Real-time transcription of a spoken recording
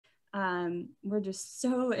We're just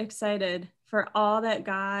so excited for all that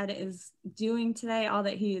God is doing today, all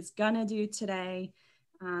that he is gonna do today.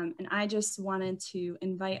 And I just wanted to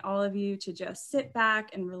invite all of you to just sit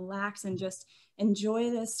back and relax and just enjoy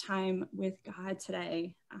this time with God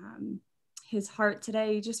today. His heart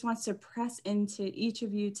today, he just wants to press into each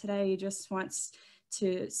of you today. He just wants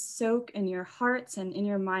to soak in your hearts and in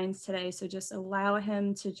your minds today. So just allow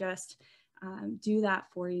him to just do that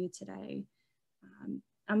for you today.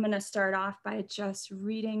 I'm going to start off by just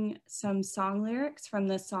reading some song lyrics from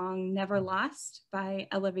the song Never Lost by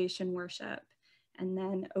Elevation Worship. And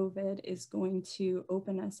then Ovid is going to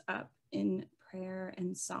open us up in prayer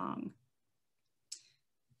and song.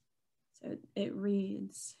 So it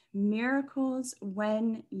reads, miracles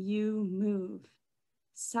when you move,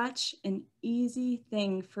 such an easy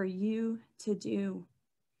thing for you to do.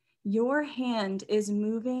 Your hand is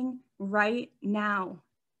moving right now.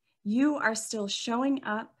 You are still showing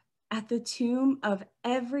up at the tomb of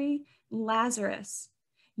every Lazarus.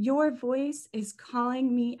 Your voice is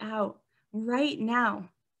calling me out right now.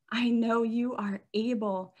 I know you are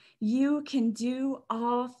able. You can do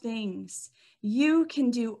all things. You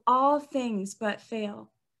can do all things but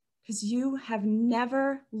fail, because you have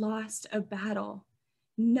never lost a battle.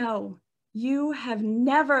 No, you have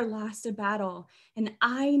never lost a battle. And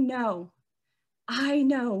I know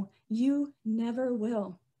you never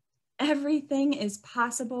will. Everything is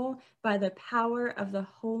possible by the power of the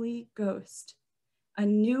Holy Ghost. A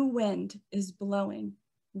new wind is blowing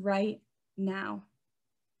right now.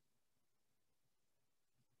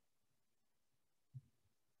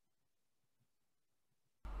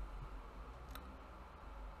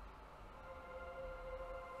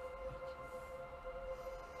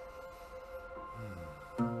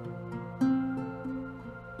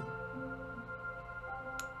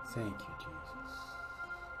 Thank you, Jesus.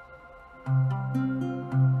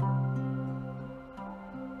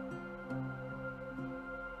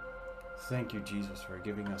 Thank you, Jesus, for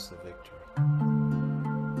giving us the victory.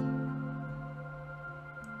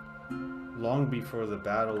 Long before the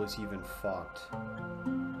battle is even fought,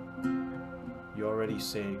 you already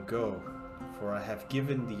say, go, for I have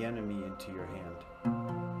given the enemy into your hand.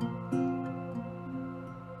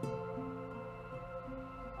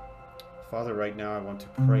 Father, right now I want to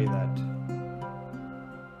pray that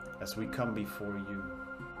as we come before you,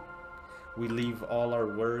 we leave all our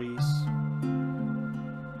worries,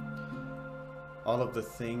 all of the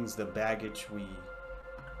things, the baggage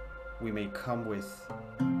we may come with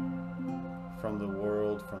from the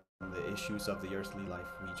world, from the issues of the earthly life.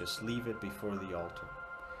 We just leave it before the altar.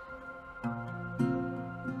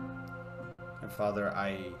 And Father,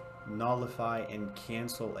 I nullify and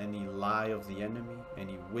cancel any lie of the enemy,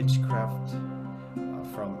 any witchcraft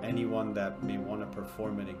from anyone that may want to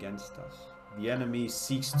perform it against us. The enemy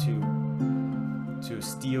seeks to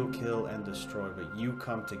steal, kill, and destroy, but you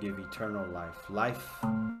come to give eternal life.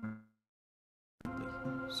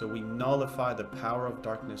 So we nullify the power of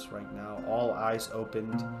darkness right now, all eyes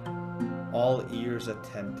opened, all ears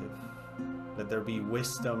attentive. Let there be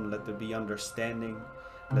wisdom, let there be understanding,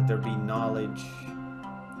 let there be knowledge,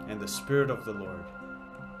 and the Spirit of the Lord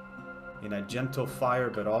in a gentle fire,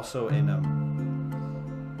 but also in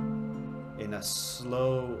a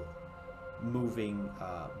slow moving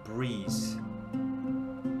breeze,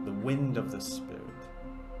 the wind of the Spirit,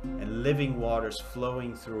 and living waters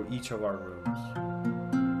flowing through each of our rooms.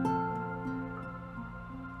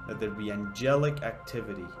 Let there be angelic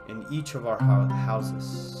activity in each of our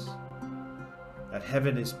houses, that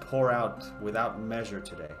heaven is poured out without measure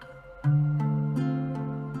today,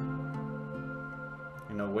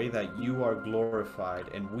 in a way that you are glorified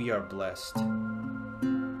and we are blessed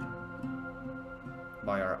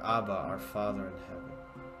by our Abba, our Father in heaven.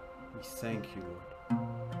 We thank you, Lord.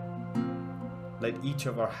 Let each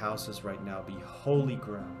of our houses right now be holy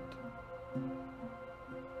ground.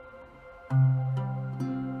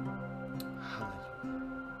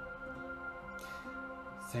 Hallelujah.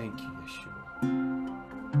 Thank you, Yeshua.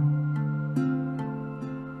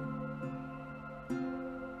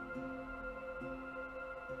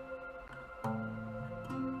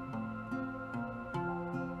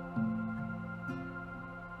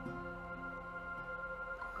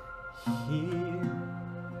 Here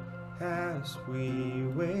as we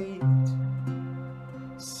wait,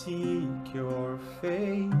 seek your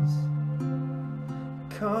face.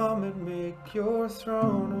 Come and make your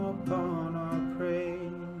throne upon our praise.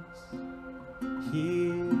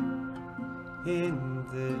 Here in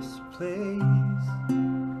this place,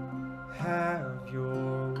 have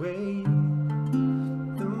your way.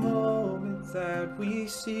 The moment that we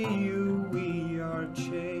see you, we are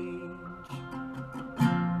changed.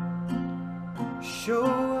 Show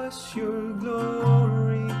us your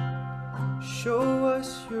glory, show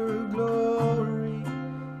us your glory.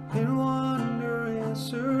 In wonder and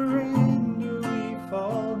surrender we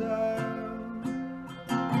fall down.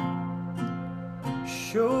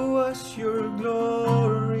 Show us your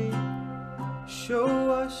glory,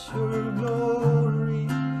 show us your glory.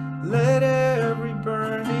 Let every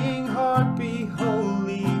burning heart be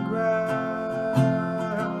holy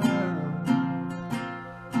ground.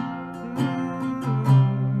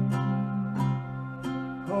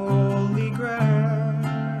 Holy ground.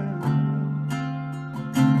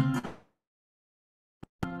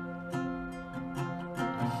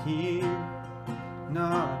 Here,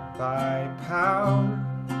 not by power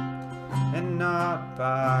and not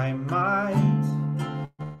by might,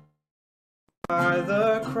 by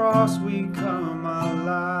the cross we come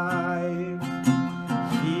alive.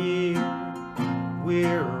 Here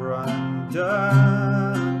we're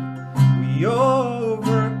undone, we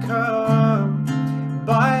overcome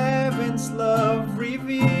by heaven's love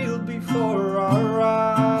revealed before our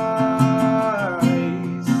eyes.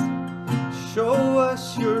 Show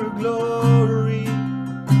us your glory,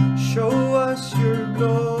 show us your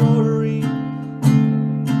glory.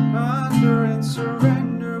 Under and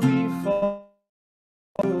surrender we fall.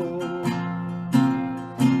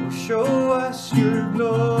 Show us your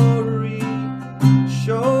glory,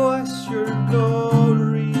 show us your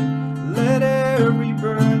glory. Let every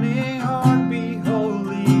burning heart be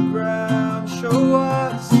holy ground. Show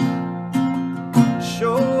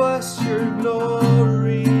us your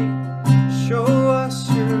glory, show us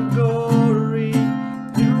your glory.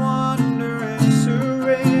 In wonder and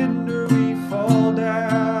surrender we fall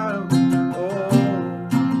down. Oh,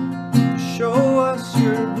 show us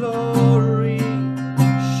your glory,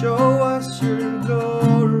 show us your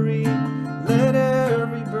glory. Let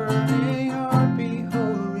every burning heart be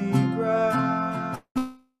holy ground.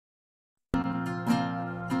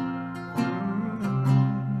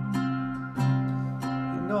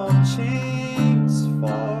 And all chains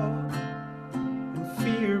fall and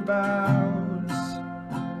fear bows.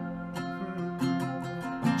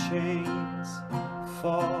 Chains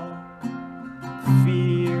fall,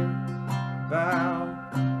 fear bow.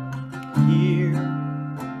 Here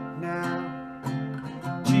now,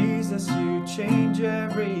 Jesus, you change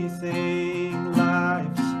everything.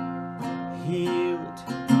 Lives healed,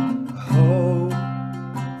 hope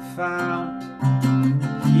found.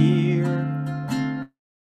 Here,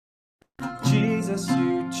 Jesus,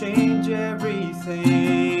 you change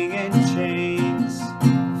everything, and chains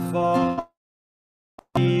fall.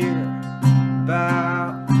 Here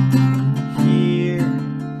bow. Here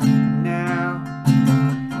now,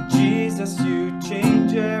 Jesus, you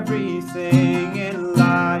change everything, and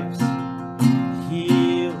lives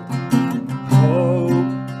healed, hope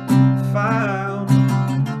found.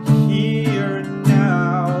 Here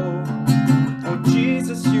now, oh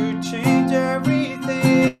Jesus, you change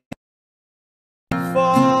everything.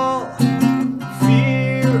 Fall,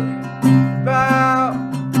 fear, bow.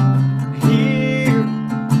 Here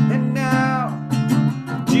and now,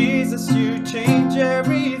 Jesus, you change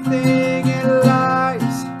everything, and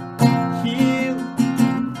lives healed,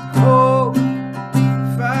 hope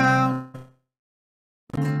found.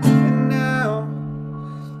 And now,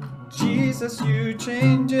 Jesus, you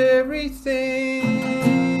change everything.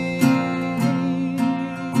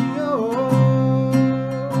 Oh,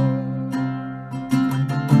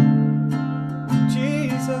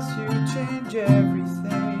 Jesus, you change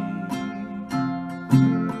everything.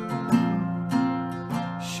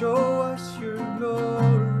 Show us your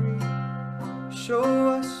glory, show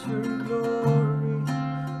us your glory.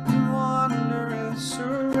 In wonder and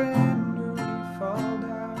surrender we fall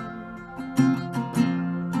down.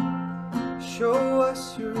 Show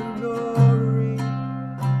us your glory,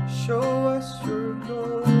 show us your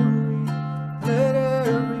glory. Let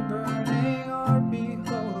every burning heart be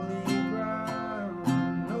holy ground.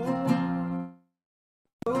 Oh,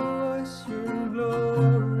 show us your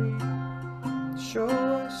glory, show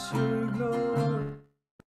us your glory.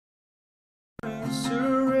 And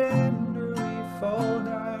surrender we fall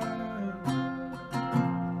down.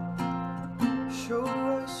 Show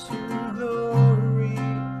us your glory,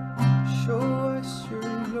 show us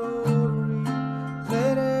your glory.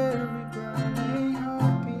 Let every burning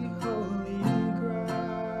heart be holy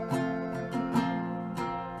ground.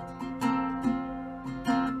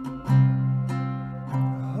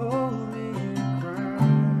 Holy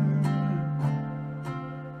ground.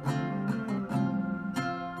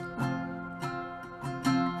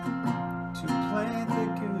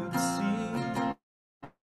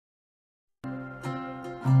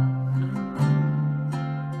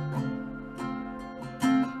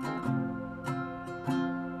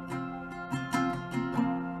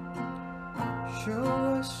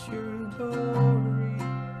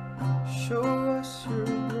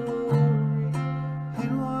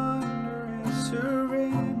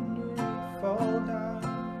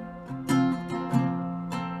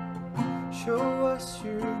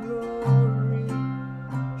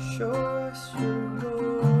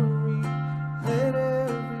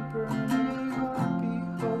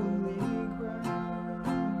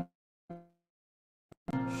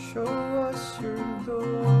 Show us your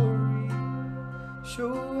glory,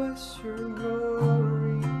 show us your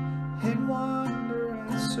glory. In wonder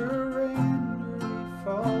and surrender we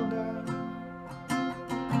fall down.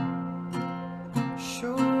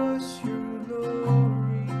 Show us your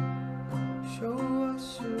glory, show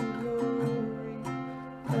us your glory.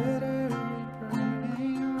 Let every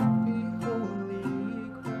burning heart be holy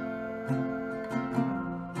ground.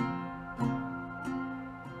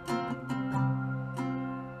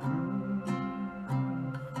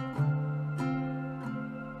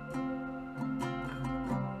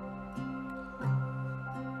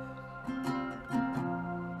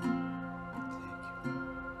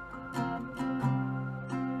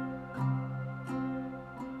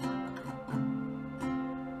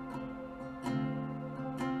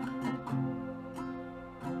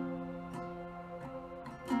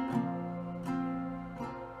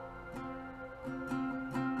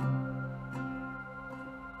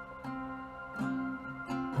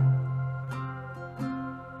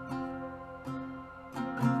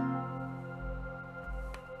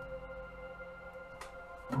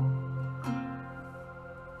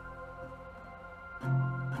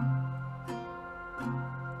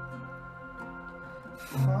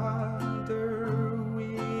 Father,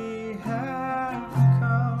 we have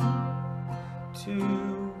come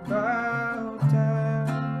to bow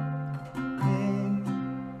down in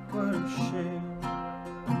worship,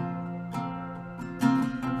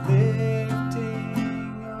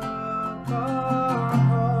 lifting up our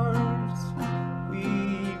hearts.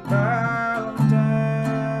 We bow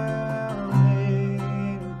down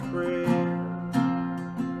in prayer.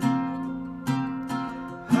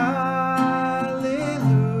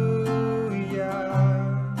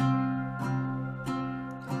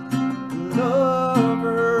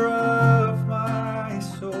 Lover of my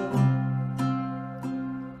soul,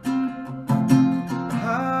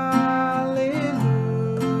 hallelujah.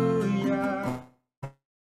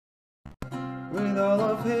 With all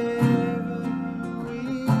of heaven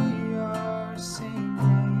we are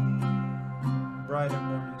singing, bright and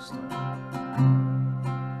morning star,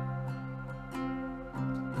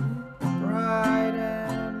 bright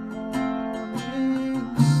and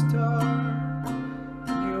morning star.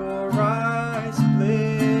 Your eyes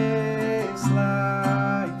blaze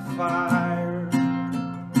like fire,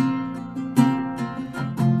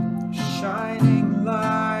 shining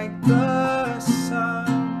like the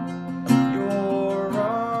sun. You're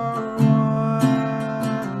our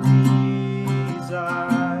one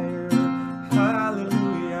desire.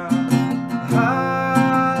 Hallelujah.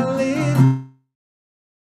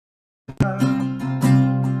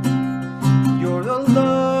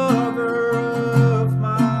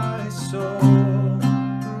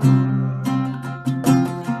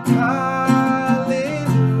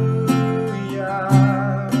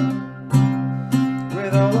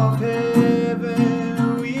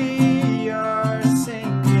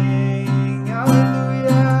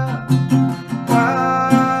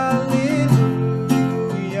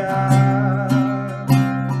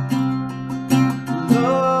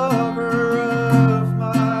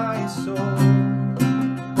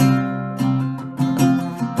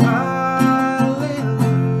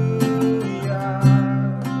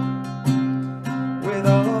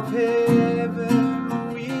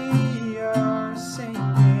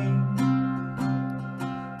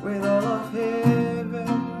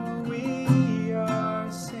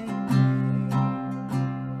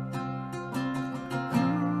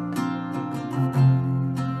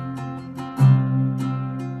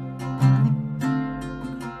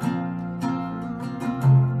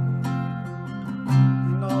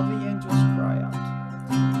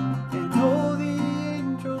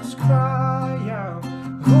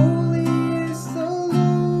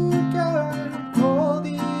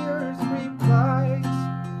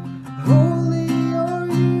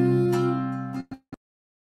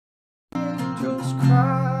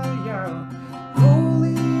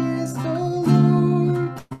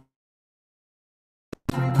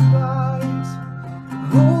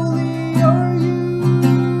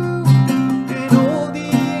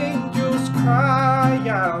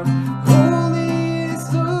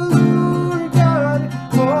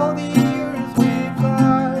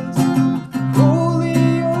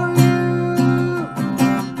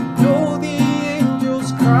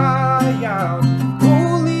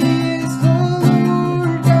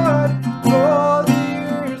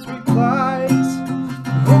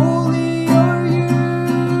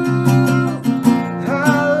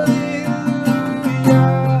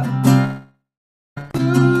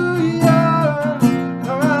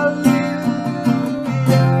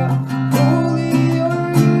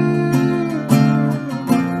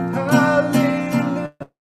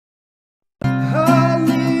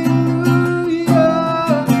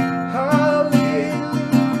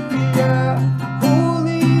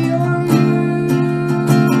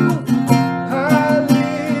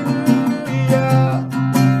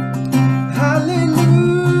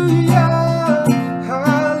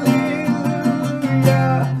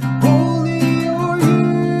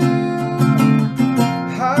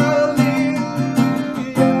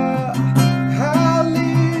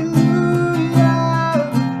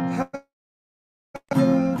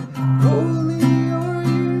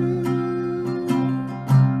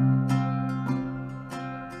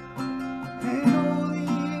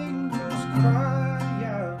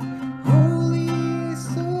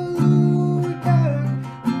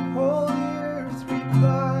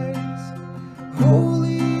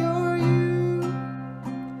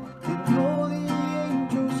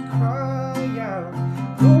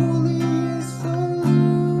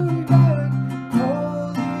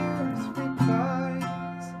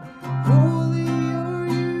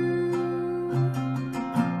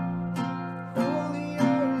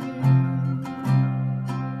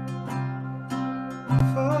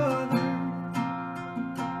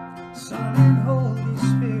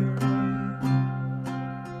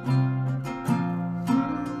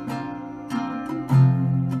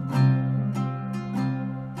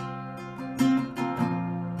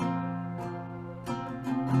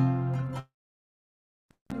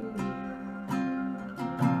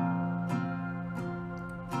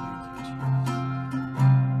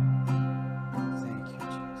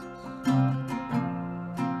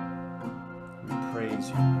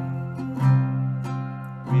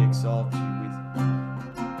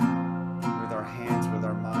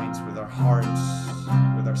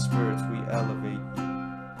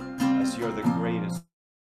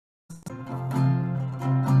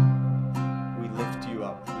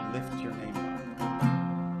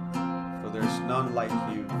 none like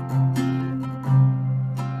you.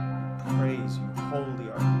 Praise you, holy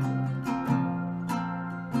are you, Lord.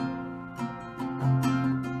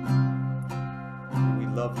 We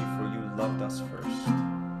love you, for you loved us first.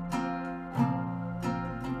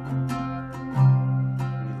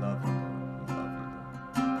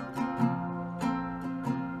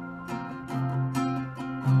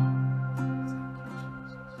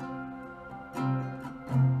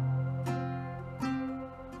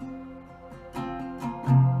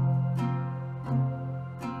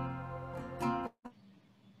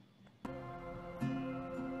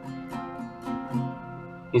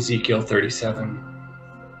 Ezekiel 37.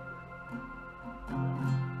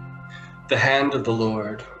 The hand of the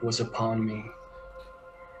Lord was upon me,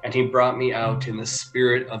 and he brought me out in the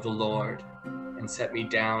spirit of the Lord and set me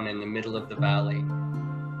down in the middle of the valley.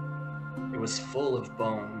 It was full of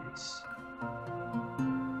bones.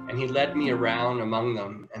 And he led me around among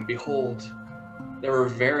them, and behold, there were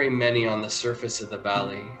very many on the surface of the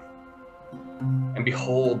valley. And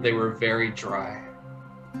behold, they were very dry.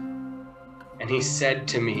 And he said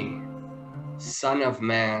to me, Son of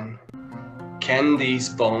man, can these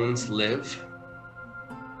bones live?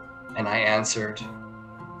 And I answered,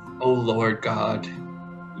 O Lord God,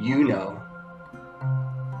 you know.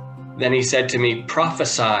 Then he said to me,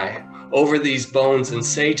 Prophesy over these bones and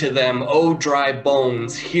say to them, O dry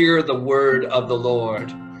bones, hear the word of the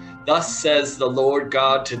Lord. Thus says the Lord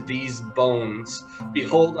God to these bones,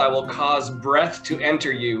 Behold, I will cause breath to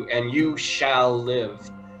enter you, and you shall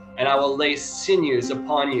live. And I will lay sinews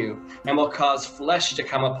upon you, and will cause flesh to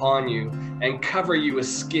come upon you, and cover you with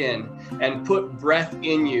skin, and put breath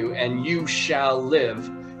in you, and you shall live,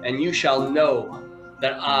 and you shall know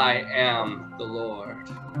that I am the Lord.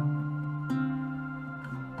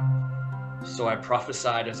 So I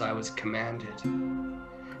prophesied as I was commanded.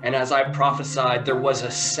 And as I prophesied, there was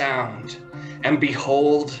a sound, and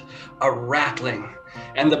behold, a rattling,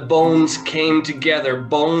 and the bones came together,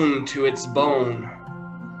 bone to its bone.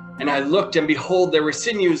 And I looked, and behold, there were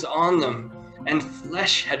sinews on them, and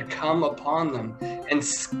flesh had come upon them, and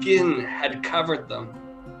skin had covered them,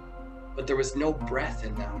 but there was no breath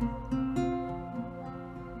in them.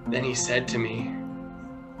 Then he said to me,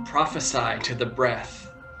 Prophesy to the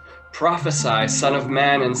breath. Prophesy, Son of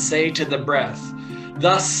man, and say to the breath,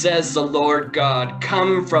 Thus says the Lord God,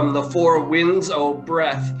 Come from the four winds, O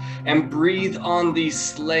breath, and breathe on these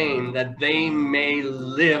slain, that they may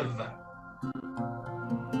live.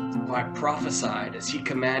 So I prophesied as he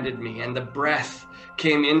commanded me, and the breath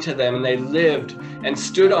came into them, and they lived and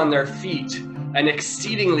stood on their feet, an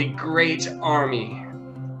exceedingly great army.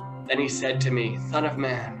 Then he said to me, Son of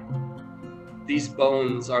man, these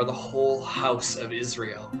bones are the whole house of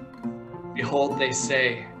Israel. Behold, they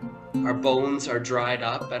say, Our bones are dried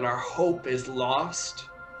up, and our hope is lost.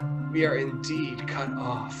 We are indeed cut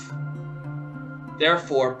off.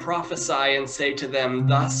 Therefore prophesy and say to them,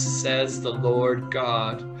 Thus says the Lord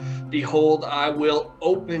God, Behold, I will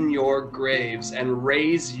open your graves and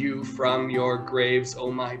raise you from your graves, O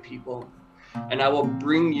my people, and I will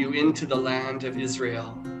bring you into the land of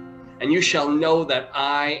Israel. And you shall know that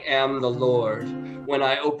I am the Lord, when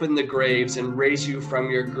I open the graves and raise you from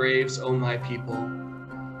your graves, O my people.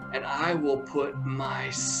 And I will put my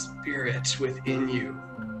spirit within you,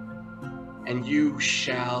 and you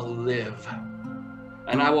shall live.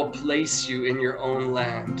 And I will place you in your own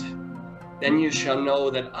land. Then you shall know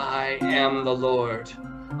that I am the Lord.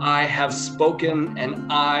 I have spoken,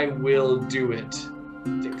 and I will do it,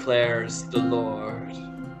 declares the Lord.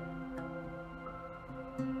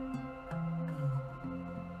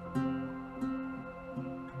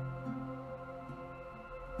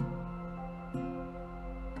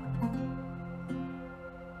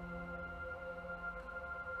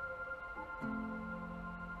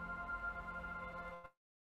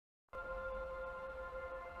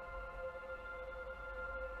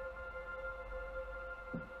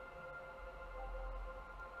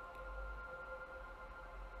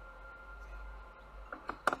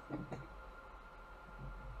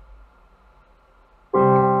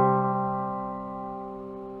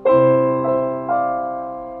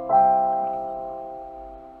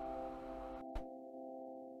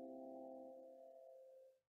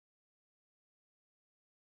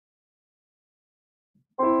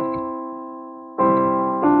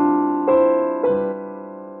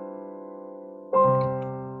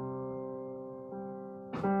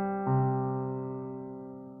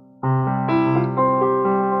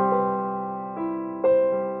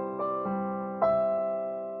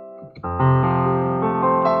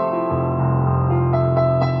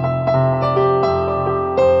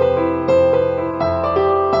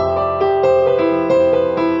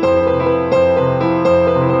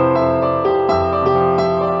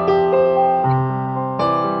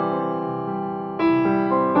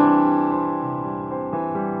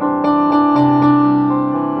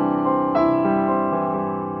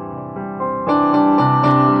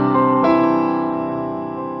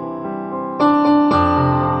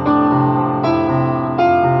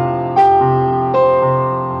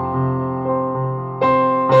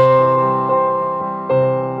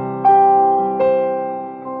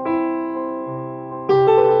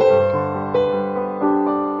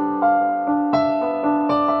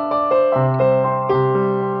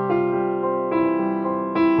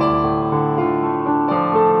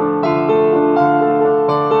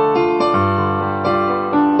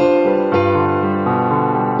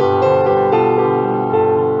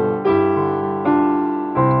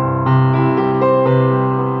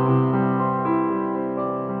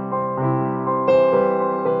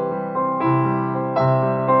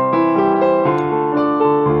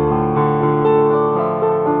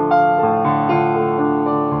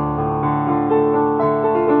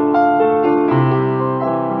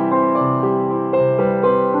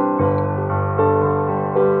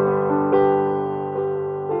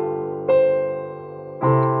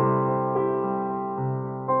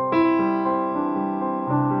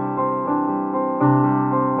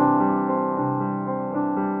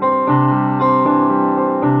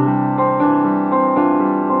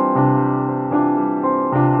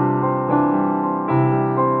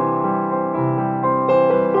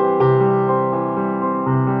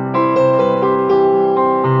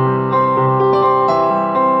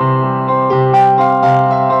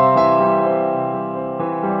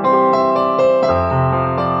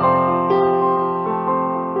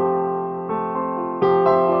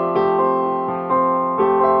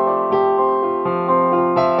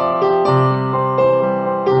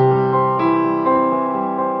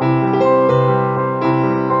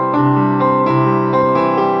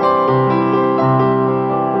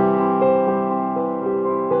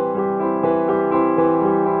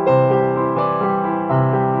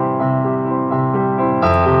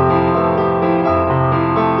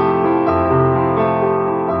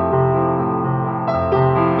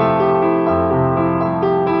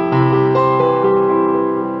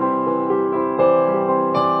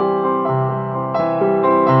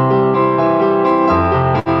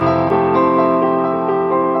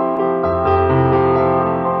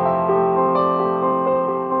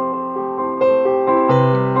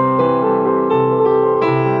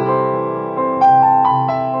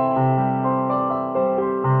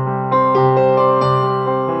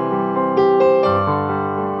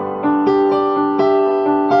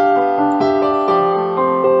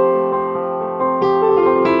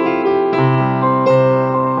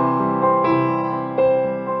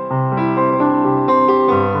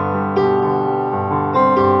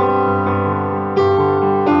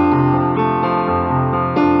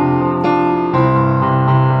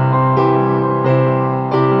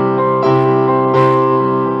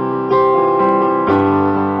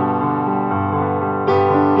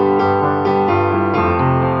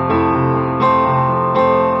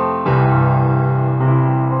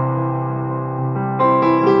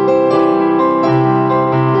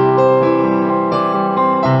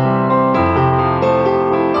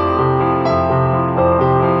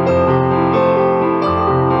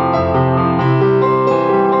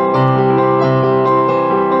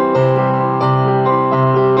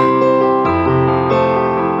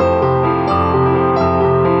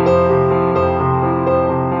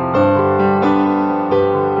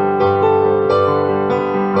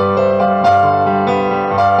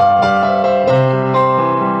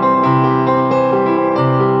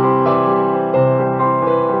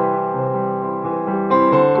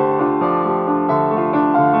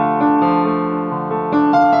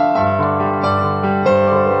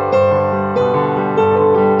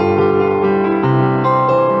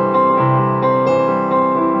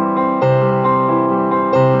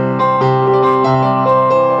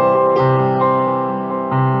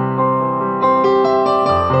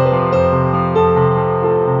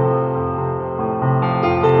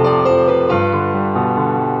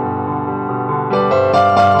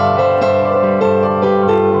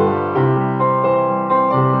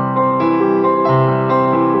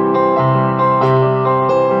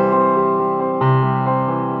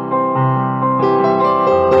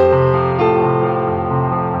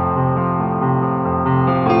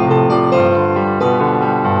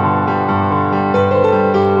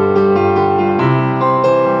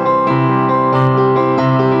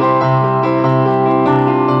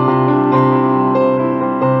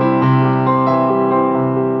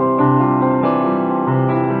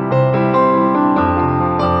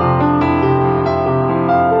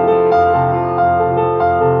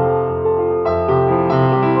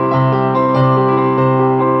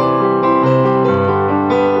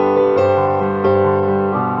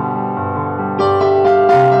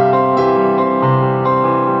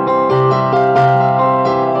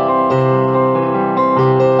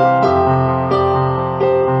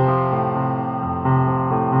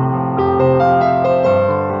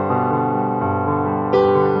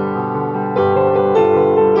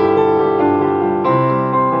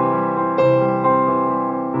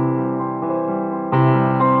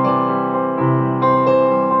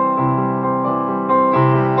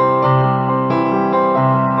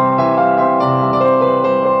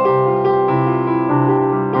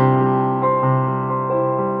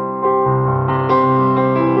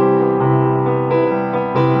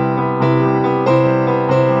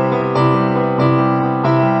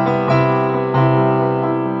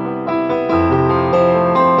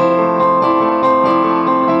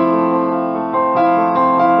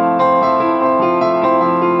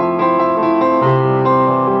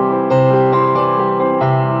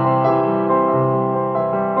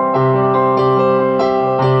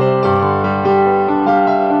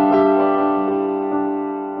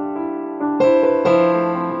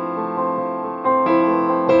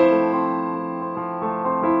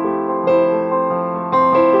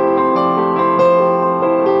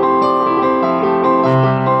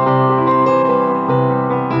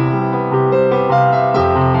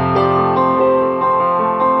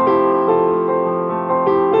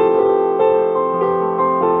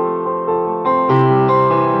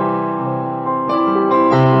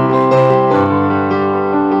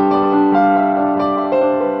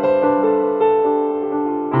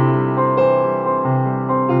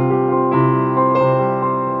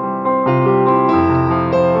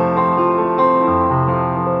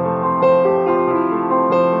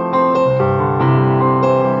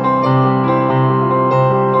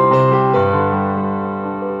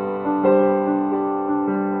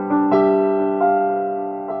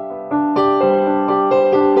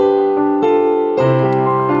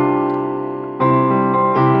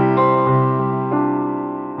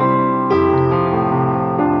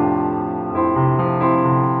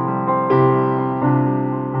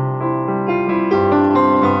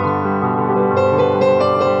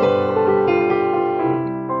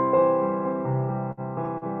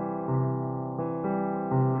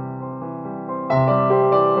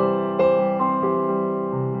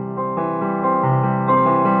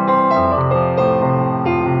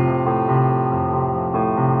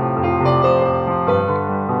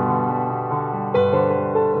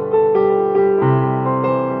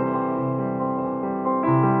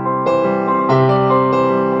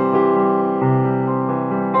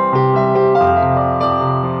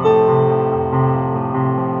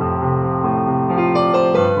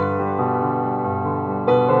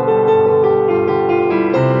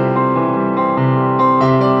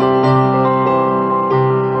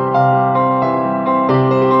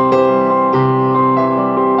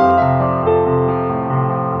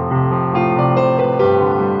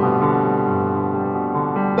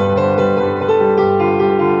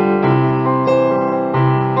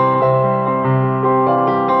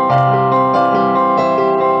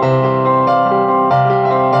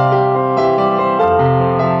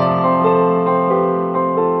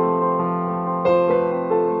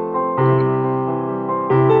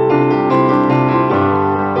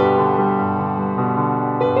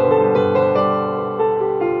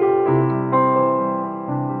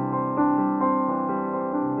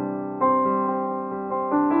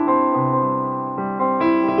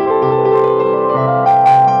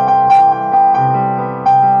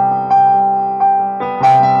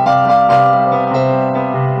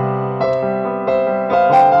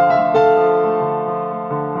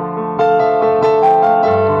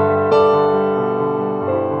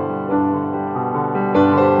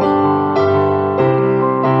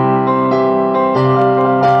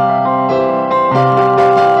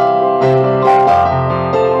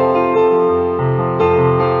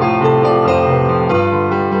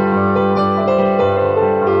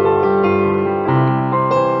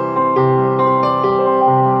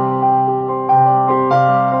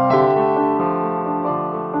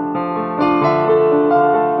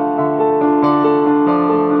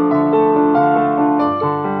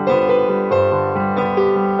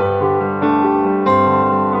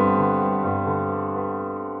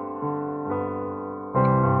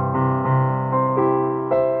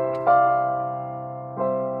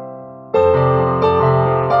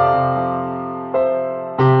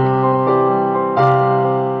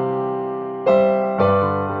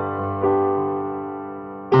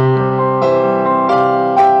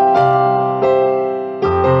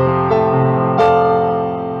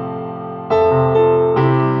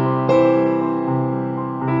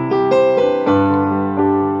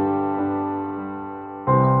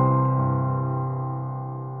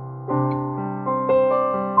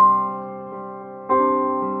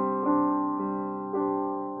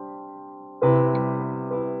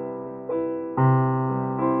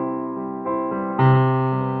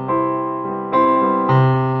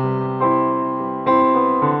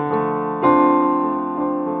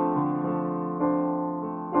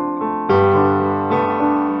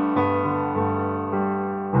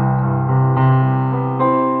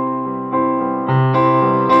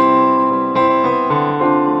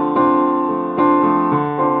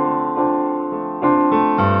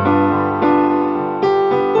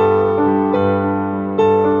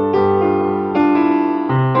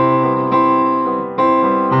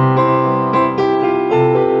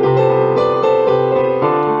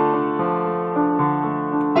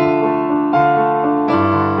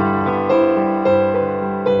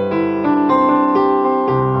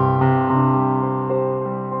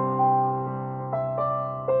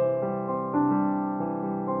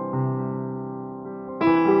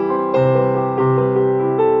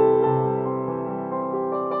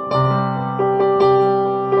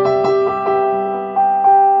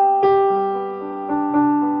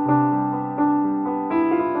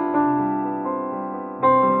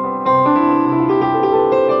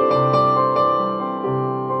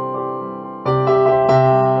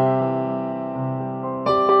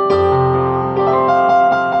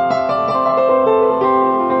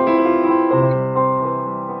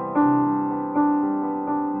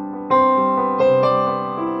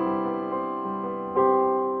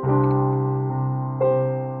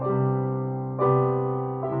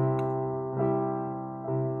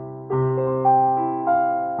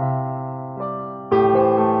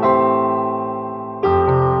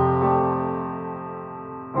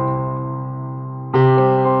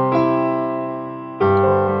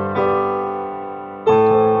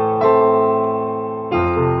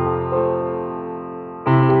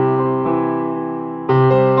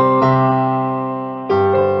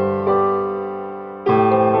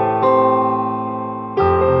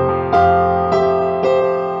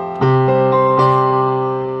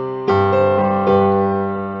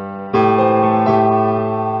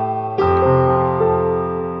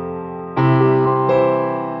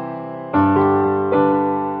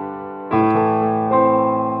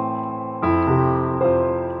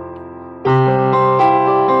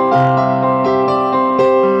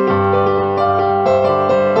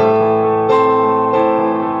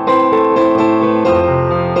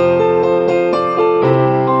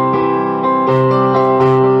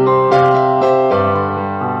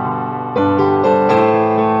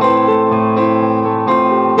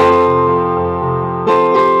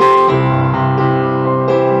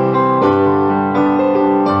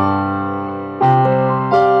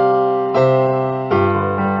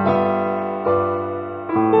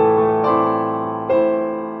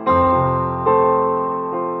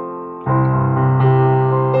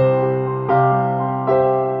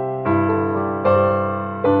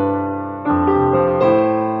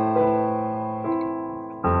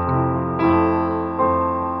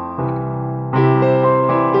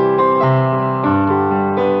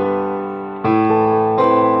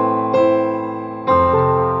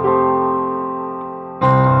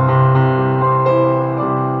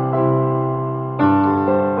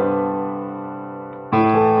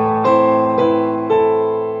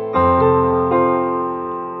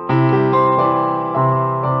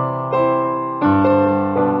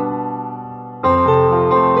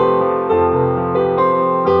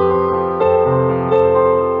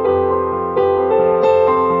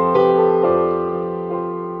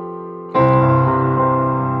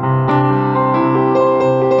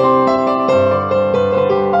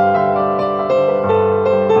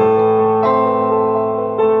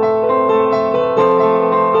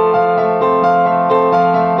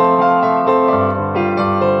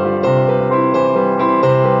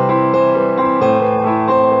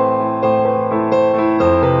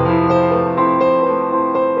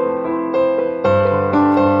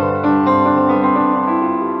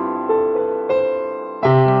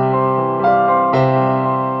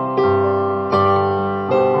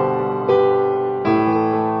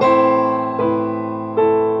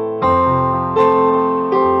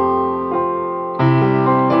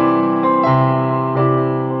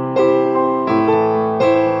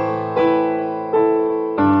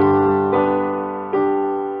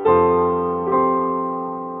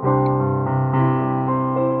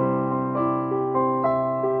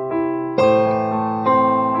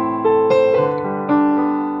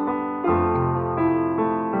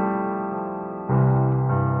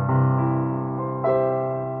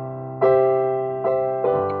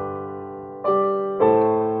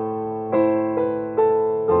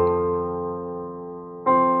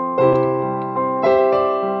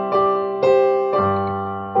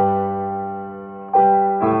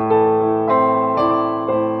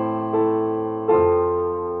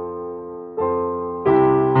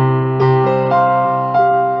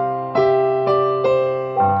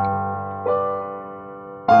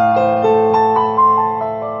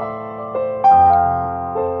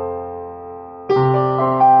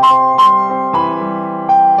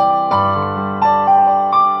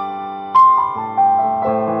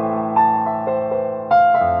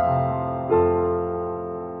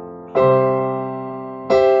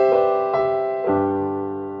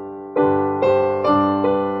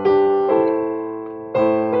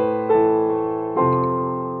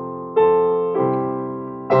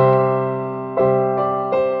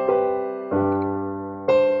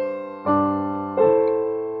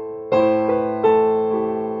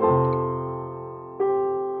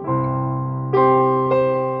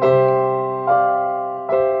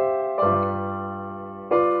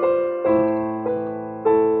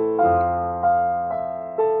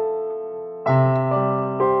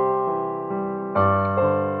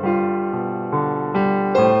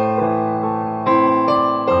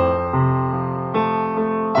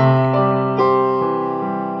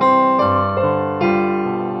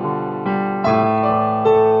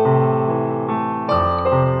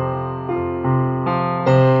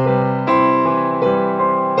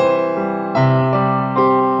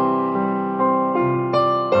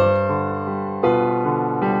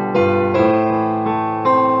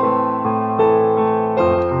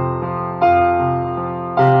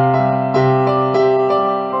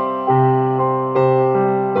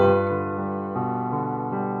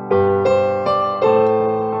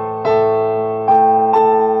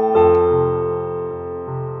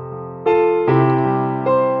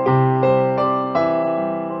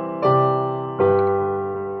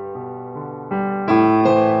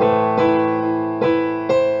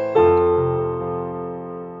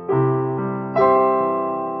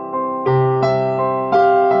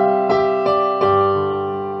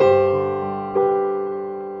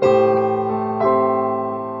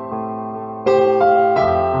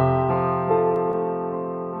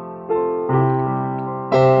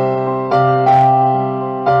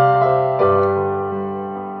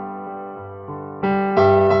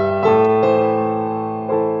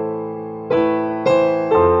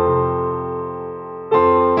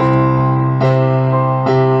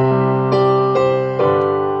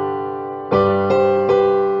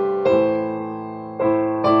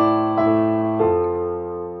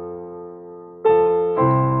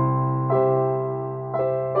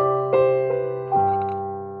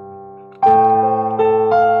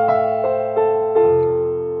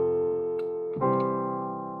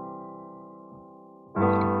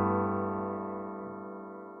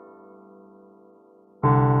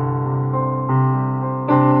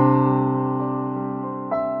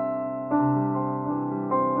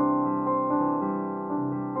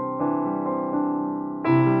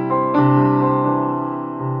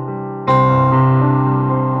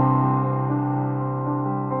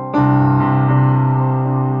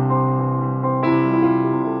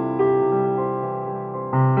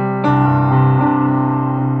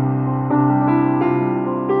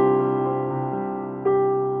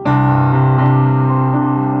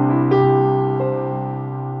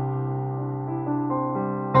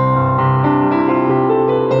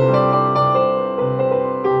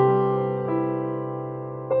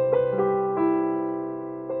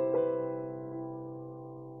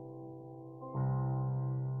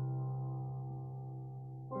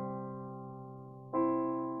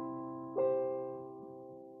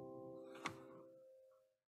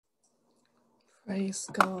 Praise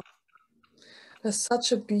God. There's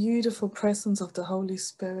such a beautiful presence of the Holy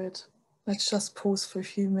Spirit. Let's just pause for a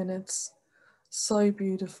few minutes. So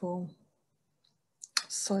beautiful.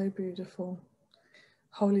 So beautiful.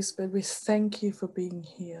 Holy Spirit, we thank you for being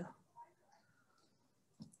here.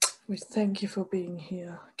 We thank you for being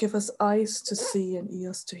here. Give us eyes to see and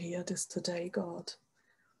ears to hear this today, God.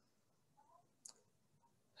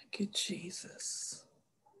 Thank you, Jesus.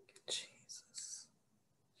 Thank you, Jesus.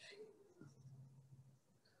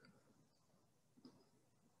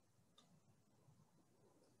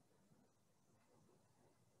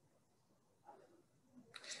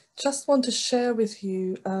 Just want to share with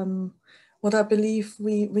you what I believe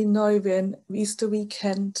we know we're in Easter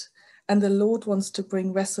weekend, and the Lord wants to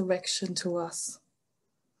bring resurrection to us.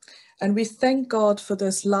 And we thank God for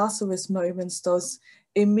those Lazarus moments, those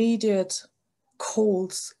immediate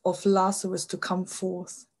calls of Lazarus to come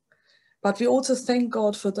forth. But we also thank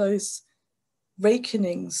God for those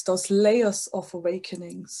awakenings, those layers of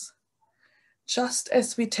awakenings. Just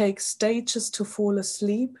as we take stages to fall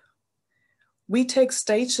asleep, we take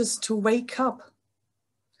stages to wake up.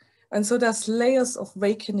 And so there's layers of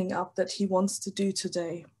wakening up that he wants to do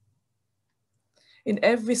today. In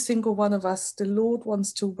every single one of us, the Lord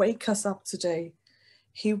wants to wake us up today.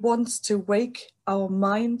 He wants to wake our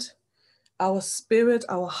mind, our spirit,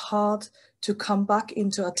 our heart to come back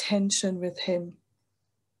into attention with him.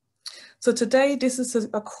 So today, this is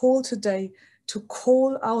a call today to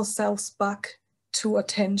call ourselves back to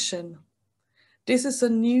attention. This is a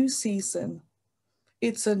new season.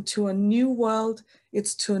 It's to a new world.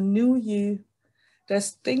 It's to a new you.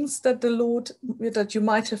 There's things that the Lord, that you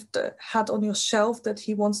might have had on your shelf that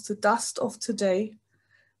he wants to dust off today.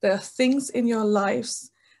 There are things in your lives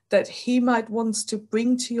that he might wants to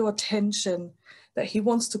bring to your attention, that he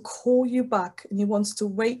wants to call you back and he wants to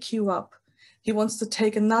wake you up. He wants to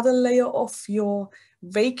take another layer off your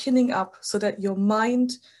wakening up so that your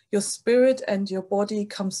mind, your spirit and your body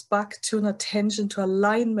comes back to an attention, to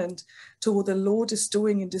alignment to what the Lord is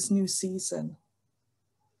doing in this new season.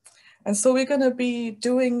 And so we're going to be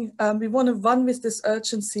doing, we want to run with this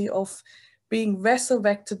urgency of being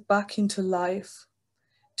resurrected back into life,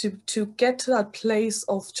 to get to that place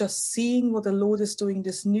of just seeing what the Lord is doing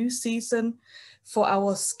this new season, for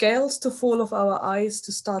our scales to fall off our eyes,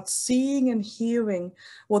 to start seeing and hearing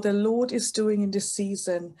what the Lord is doing in this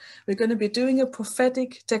season. We're going to be doing a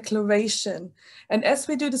prophetic declaration. And as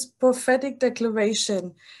we do this prophetic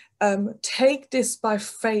declaration, take this by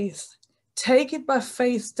faith. Take it by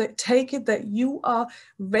faith, take it that you are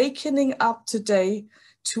wakening up today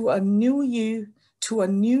to a new you, to a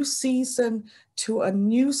new season, to a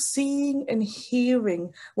new seeing and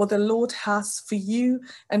hearing what the Lord has for you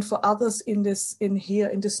and for others in this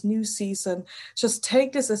new season. Just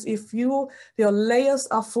take this as if your layers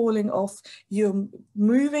are falling off. You're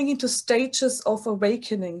moving into stages of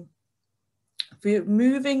awakening. We're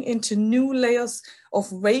moving into new layers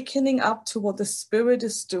of wakening up to what the Spirit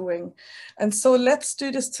is doing. And so let's do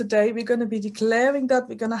this today. We're going to be declaring that.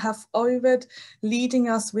 We're going to have Oved leading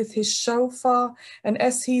us with his shofar. And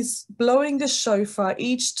as he's blowing the shofar,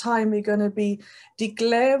 each time we're going to be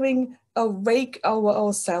declaring awake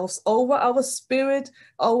ourselves, over our spirit,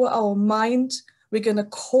 over our mind. We're going to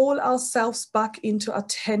call ourselves back into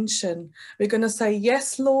attention. We're going to say,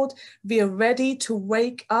 yes, Lord, we are ready to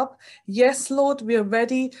wake up. Yes, Lord, we are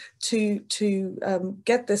ready to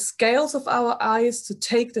get the scales of our eyes, to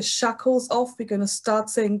take the shackles off. We're going to start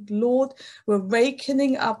saying, Lord, we're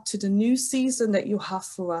wakening up to the new season that you have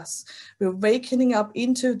for us. We're wakening up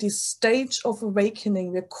into this stage of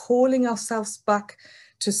awakening. We're calling ourselves back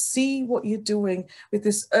to see what you're doing with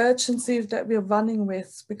this urgency that we're running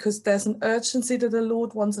with, because there's an urgency that the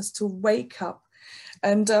Lord wants us to wake up.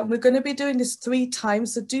 And we're going to be doing this 3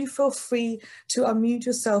 times, so do feel free to unmute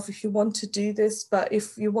yourself if you want to do this, but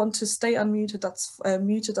if you want to stay unmuted,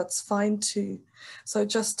 that's fine too. So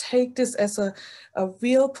just take this as a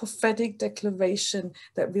real prophetic declaration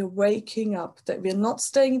that we're waking up, that we're not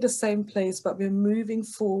staying in the same place, but we're moving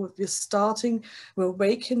forward. We're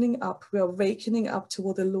wakening up to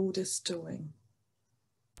what the Lord is doing.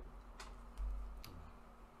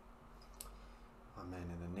 Amen.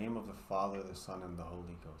 In the name of the Father, the Son, and the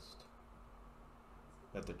Holy Ghost.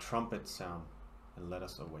 Let the trumpet sound and let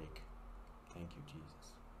us awake. Thank you, Jesus.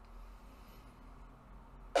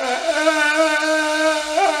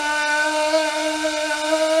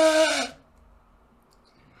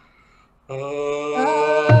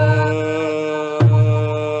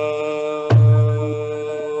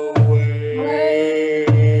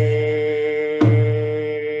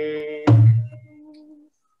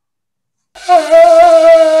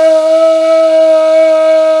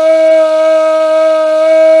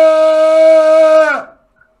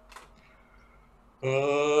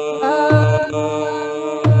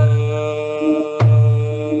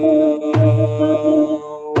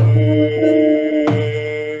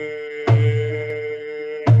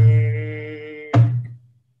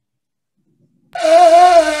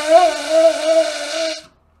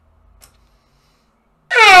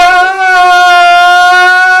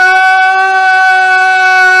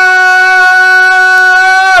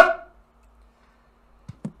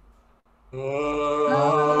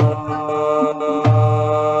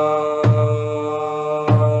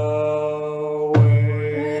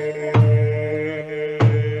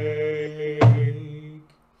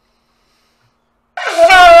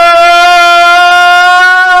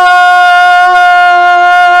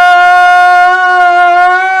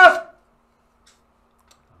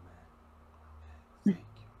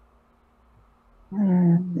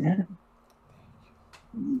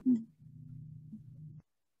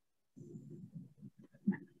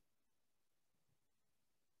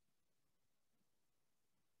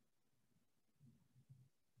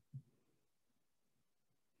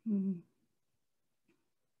 Mm.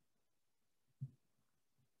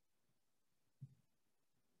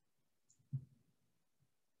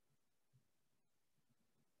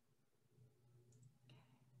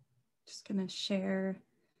 Just going to share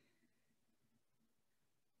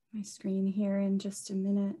my screen here in just a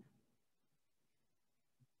minute.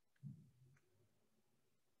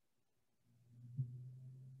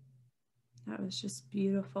 That was just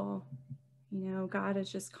beautiful. You know, God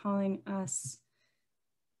is just calling us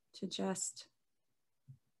to just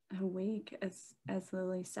awake, as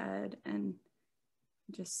Lily said, and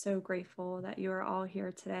I'm just so grateful that you are all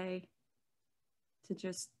here today to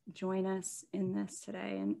just join us in this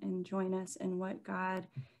today and join us in what God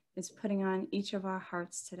is putting on each of our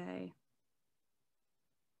hearts today.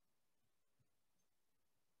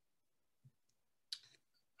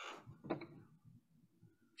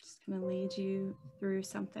 Just going to lead you through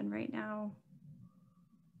something right now.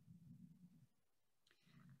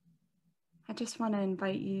 I just want to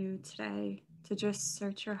invite you today to just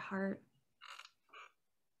search your heart.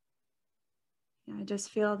 I just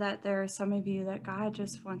feel that there are some of you that God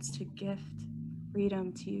just wants to gift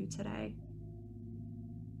freedom to you today.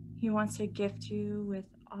 He wants to gift you with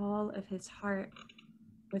all of his heart,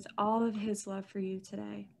 with all of his love for you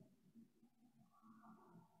today.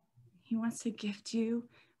 He wants to gift you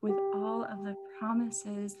with all of the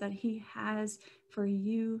promises that he has for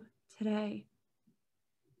you today.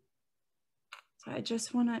 So I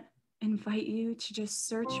just want to invite you to just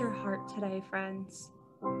search your heart today, friends.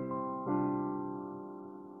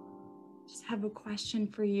 Just have a question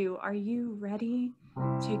for you. Are you ready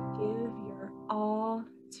to give your all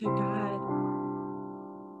to God?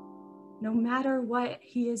 No matter what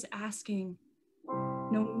he is asking,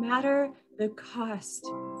 no matter the cost,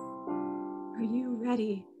 are you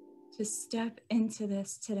ready to step into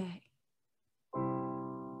this today?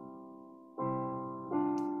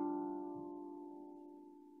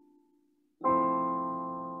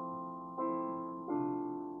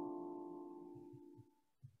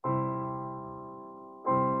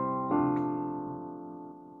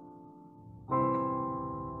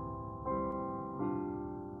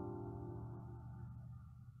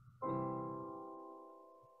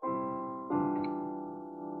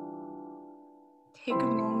 Take a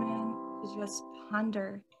moment to just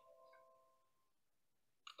ponder.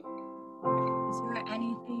 Is there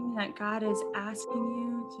anything that God is asking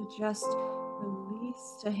you to just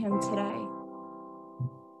release to him today?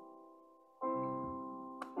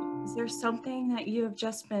 Is there something that you have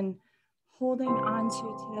just been holding on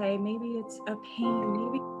to today? Maybe it's a pain,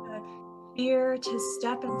 maybe it's a fear to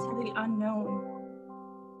step into the unknown.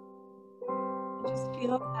 I just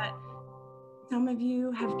feel that some of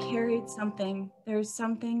you have carried something. There's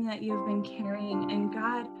something that you've been carrying, and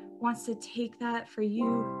God wants to take that for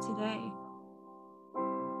you today.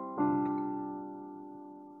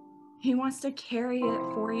 He wants to carry it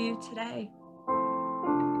for you today.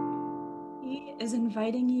 He is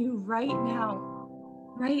inviting you right now,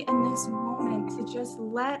 right in this moment, to just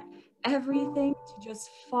let everything to just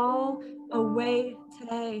fall away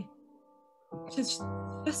today. Just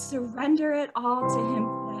surrender it all to him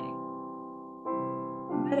today.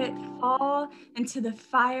 Let it fall into the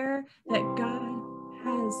fire that God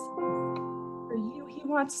has for you. He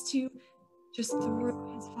wants to just throw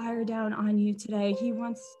his fire down on you today. He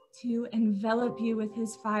wants to envelop you with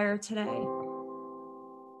his fire today.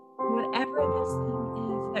 Whatever this thing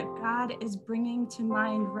is that God is bringing to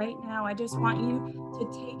mind right now, I just want you to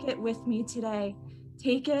take it with me today.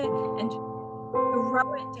 Take it and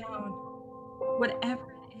throw it down,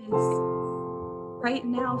 whatever it is. Right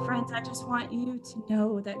now, friends, I just want you to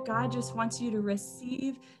know that God just wants you to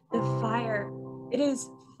receive the fire. It is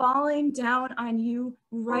falling down on you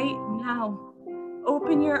right now.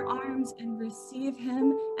 Open your arms and receive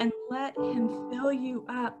him and let him fill you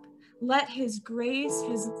up. Let his grace,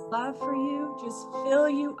 his love for you just fill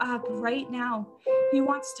you up right now. He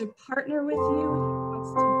wants to partner with you. He wants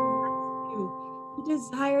to bless you. He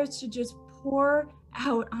desires to just pour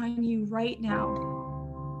out on you right now.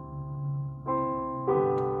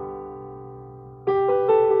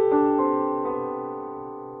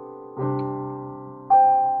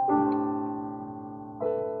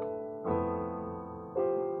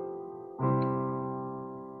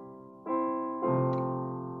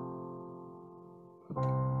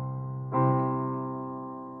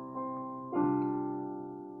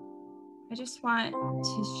 I just want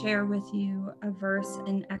to share with you a verse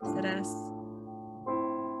in Exodus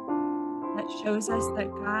that shows us that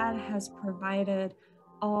God has provided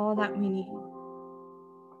all that we need.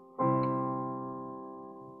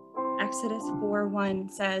 Exodus 4:1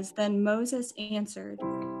 says, "Then Moses answered,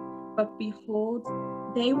 But behold,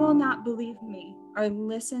 they will not believe me or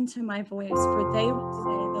listen to my voice, for they will say,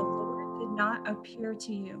 the Lord did not appear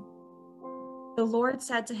to you. The Lord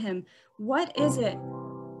said to him, what is it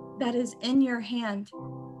that is in your hand?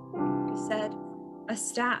 He said, a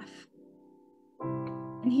staff.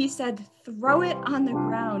 And he said, throw it on the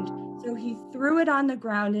ground. So he threw it on the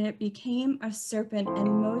ground, and it became a serpent,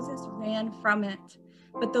 and Moses ran from it.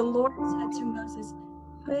 But the Lord said to Moses,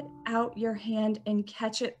 put out your hand and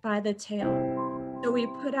catch it by the tail. So he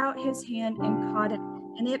put out his hand and caught it,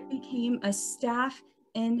 and it became a staff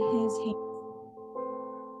in his hand.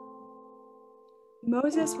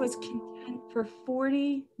 Moses was content for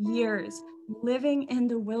 40 years living in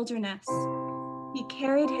the wilderness. He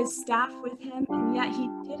carried his staff with him, and yet he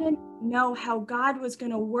didn't know how God was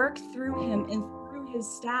going to work through him and through his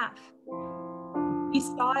staff. He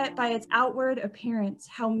saw it by its outward appearance,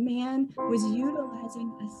 how man was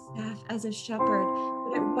utilizing a staff as a shepherd,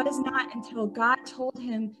 but it was not until God told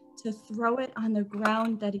him to throw it on the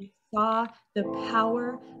ground that he saw the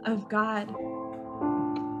power of God.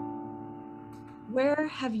 Where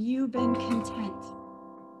have you been content?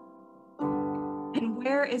 And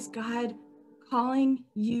where is God calling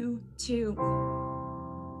you to?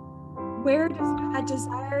 Where does God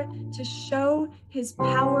desire to show his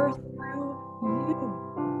power through you?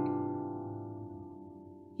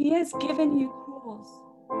 He has given you tools.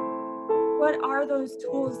 What are those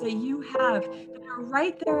tools that you have that are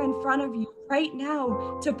right there in front of you right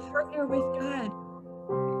now to partner with God?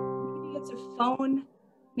 Maybe it's a phone,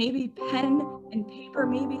 maybe pen and paper,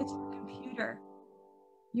 maybe it's a computer,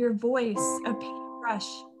 your voice, a paintbrush,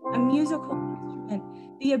 a musical instrument,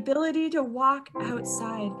 the ability to walk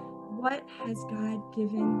outside. What has God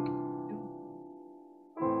given you?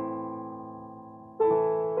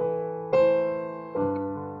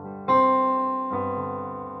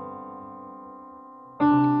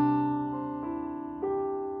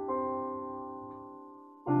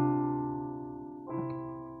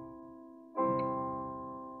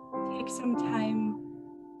 Take some time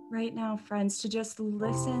right now, friends, to just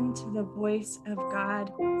listen to the voice of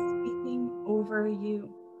God speaking over you.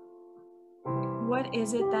 What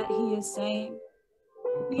is it that he is saying?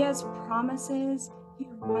 He has promises he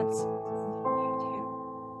wants to lead you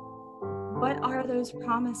to. What are those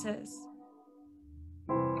promises?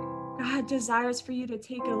 God desires for you to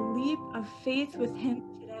take a leap of faith with him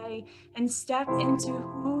today and step into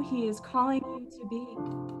who he is calling you to be.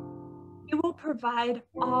 He will provide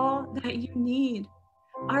all that you need.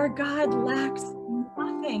 Our God lacks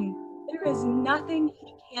nothing. There is nothing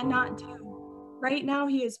he cannot do. Right now,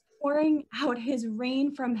 he is pouring out his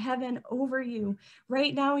rain from heaven over you.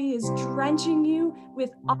 Right now, he is drenching you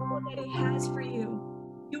with all that he has for you.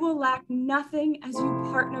 You will lack nothing as you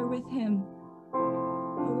partner with him.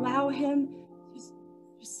 Allow him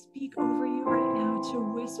to speak over you right now, to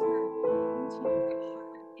whisper into your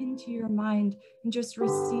heart, into your mind, and just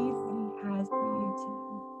receive what he has for you today.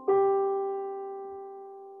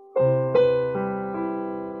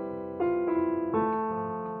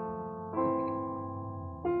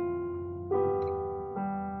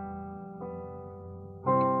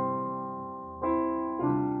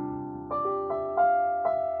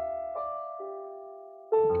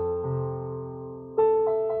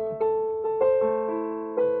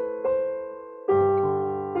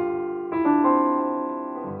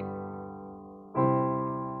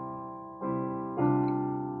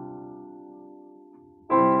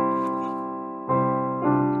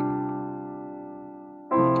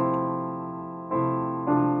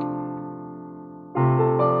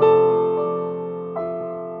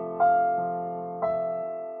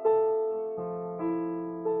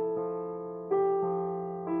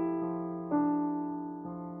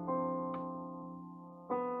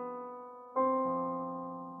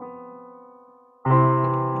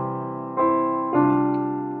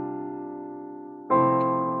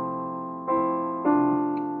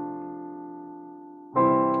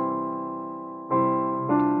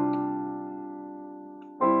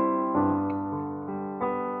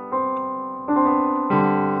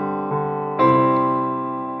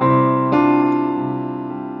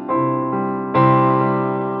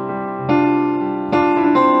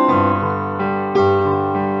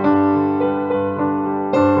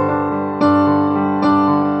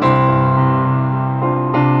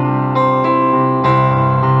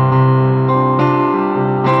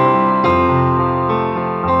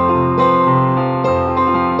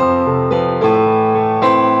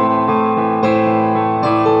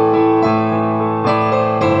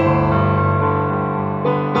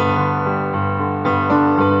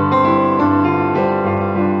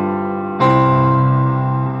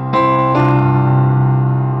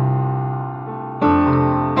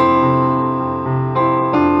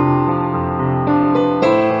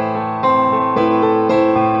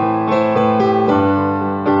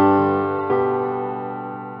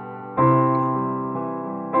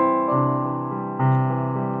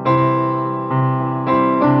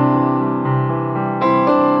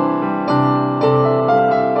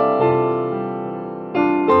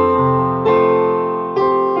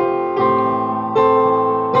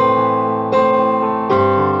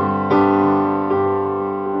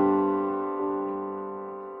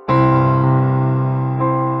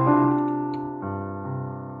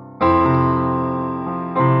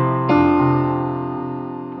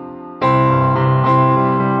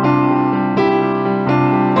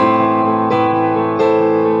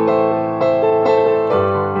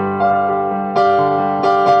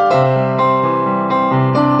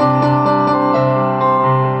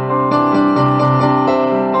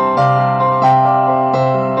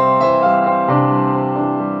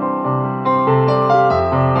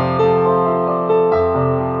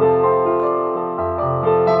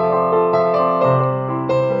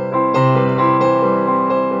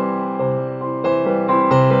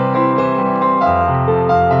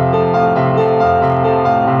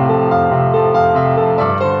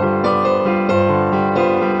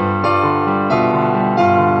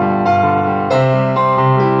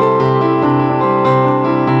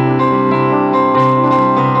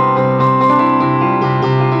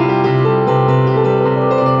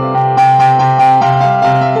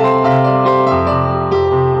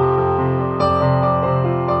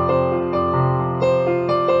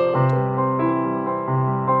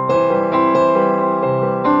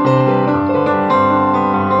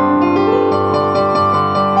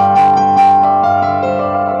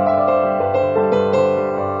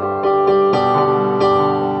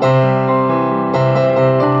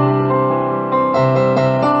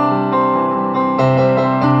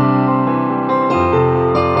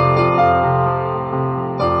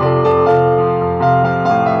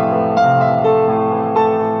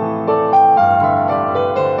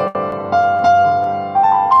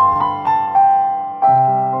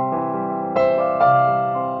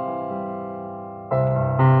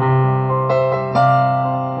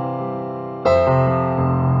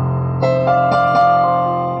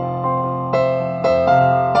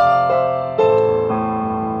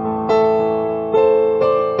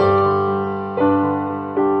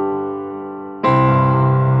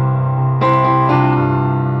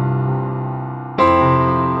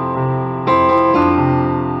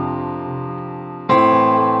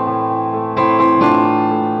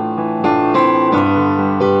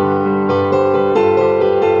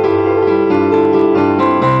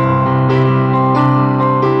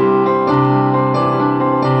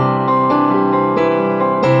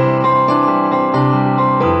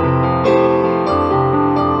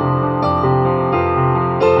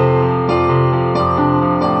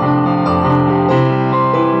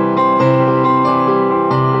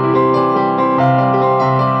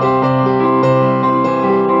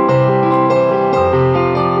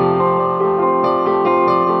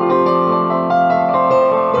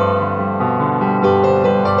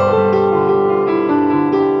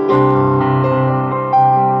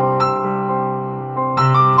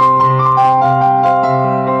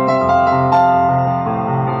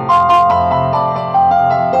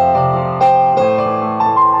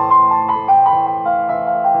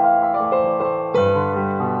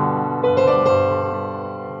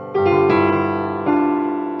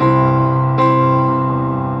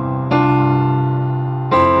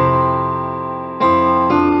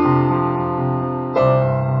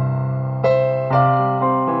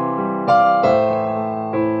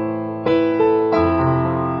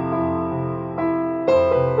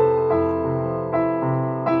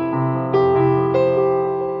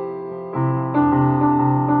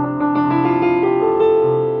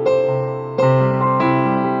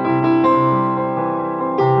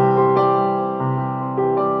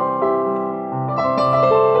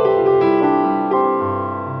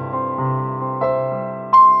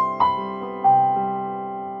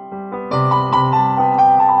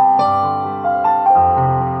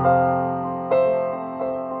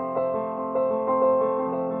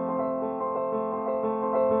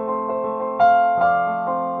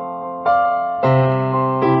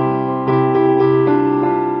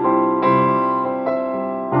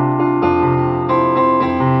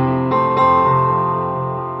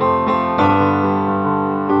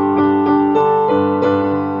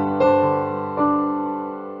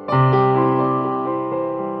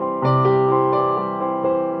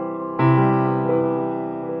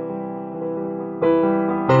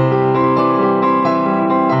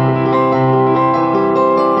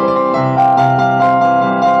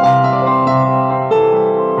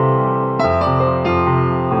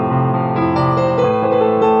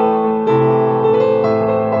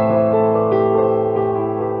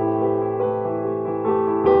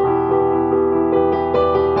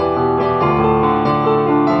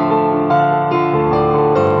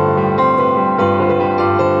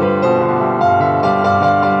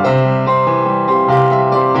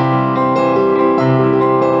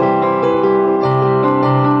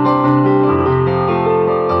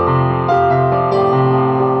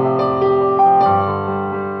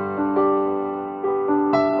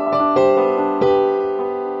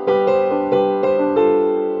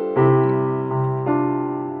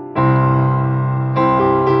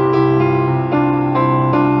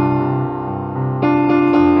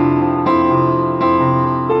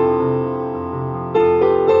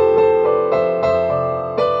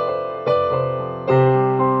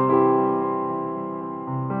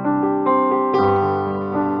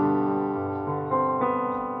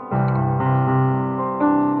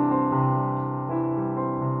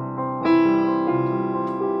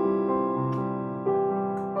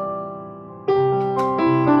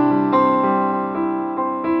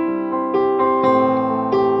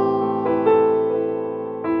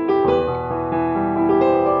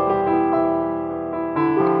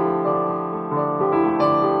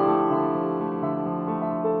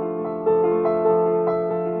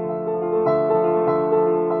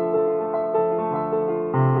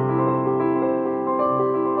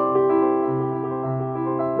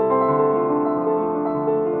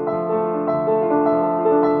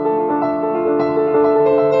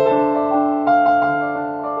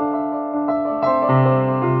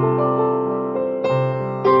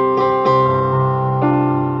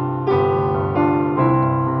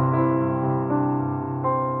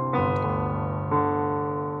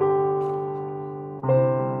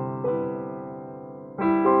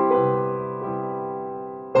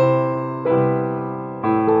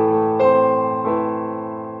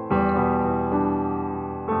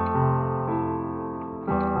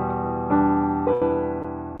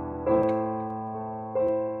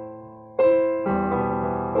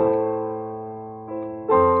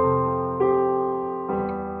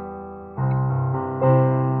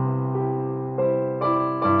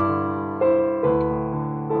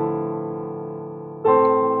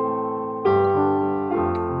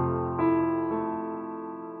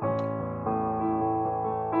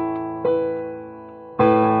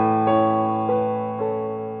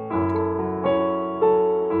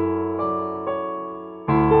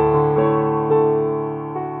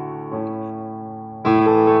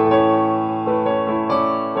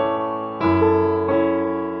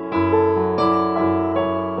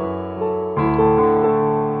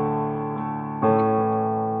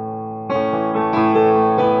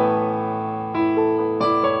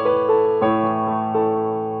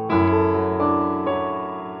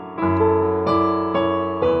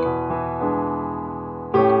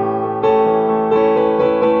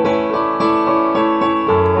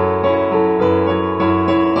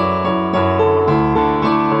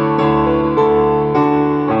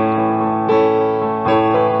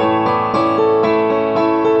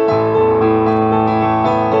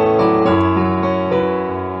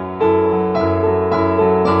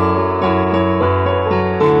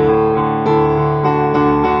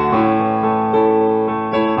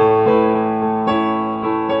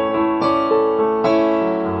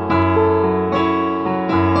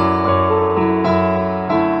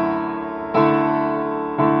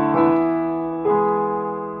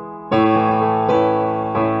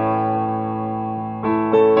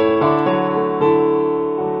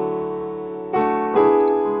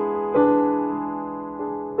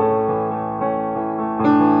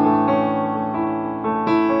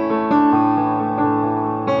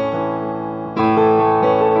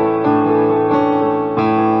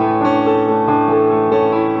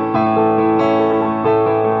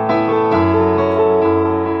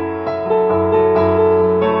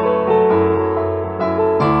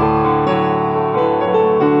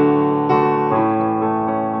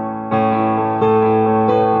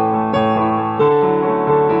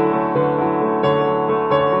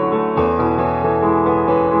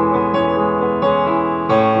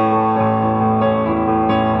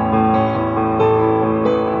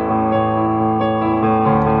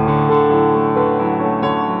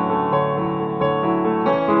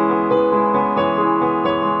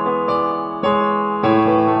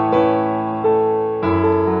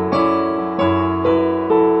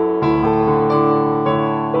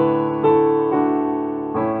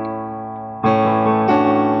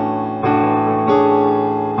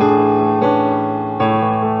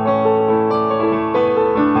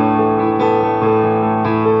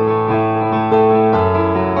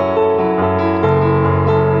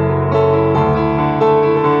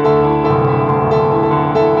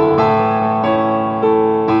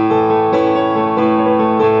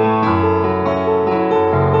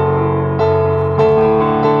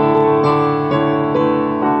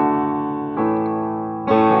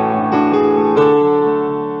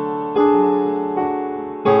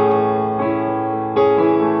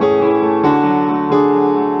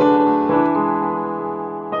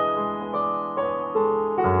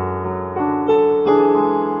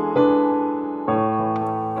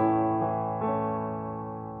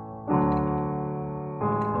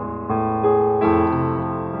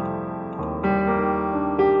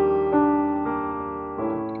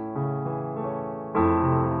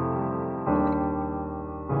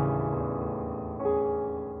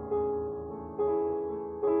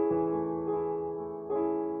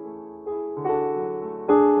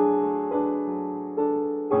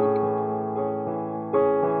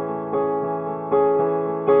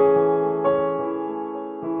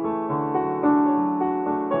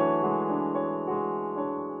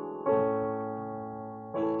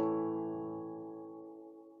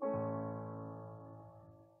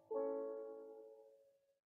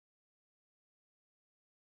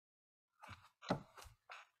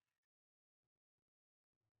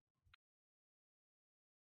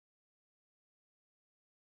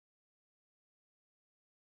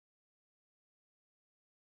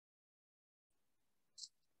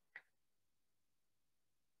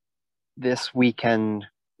 This weekend,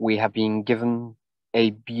 we have been given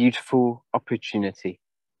a beautiful opportunity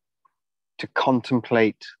to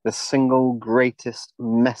contemplate the single greatest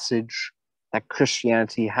message that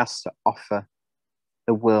Christianity has to offer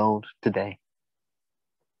the world today,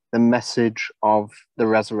 the message of the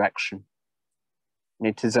resurrection. And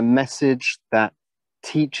it is a message that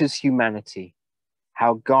teaches humanity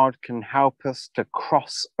how God can help us to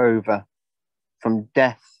cross over from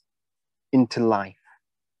death into life,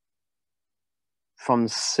 from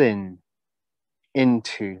sin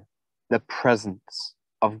into the presence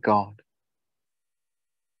of God.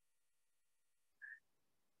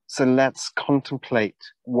 So let's contemplate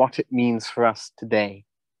what it means for us today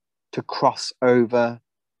to cross over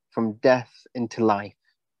from death into life,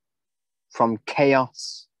 from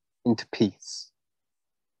chaos into peace.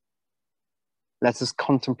 Let us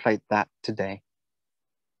contemplate that today.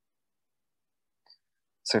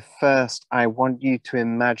 So first, I want you to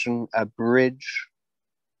imagine a bridge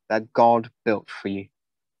that God built for you.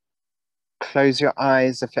 Close your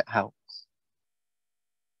eyes if it helps.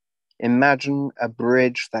 Imagine a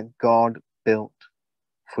bridge that God built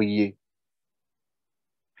for you.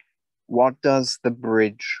 What does the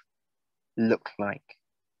bridge look like?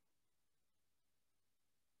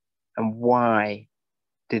 And why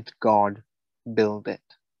did God build it?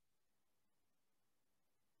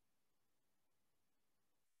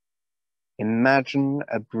 Imagine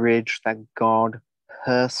a bridge that God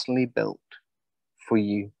personally built for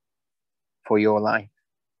you, for your life.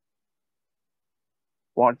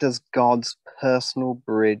 What does God's personal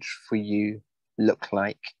bridge for you look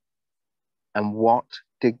like? And what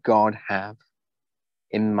did God have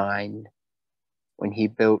in mind when he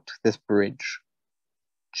built this bridge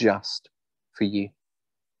just for you?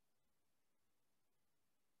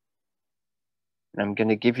 And I'm going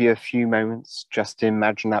to give you a few moments just to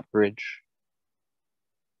imagine that bridge,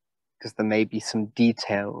 because there may be some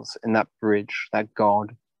details in that bridge that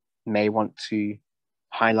God may want to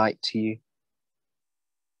highlight to you.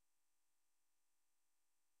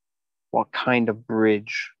 What kind of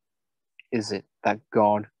bridge is it that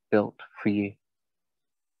God built for you?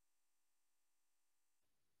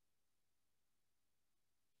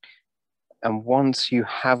 And once you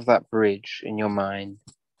have that bridge in your mind,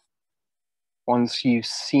 once you've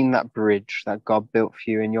seen that bridge that God built for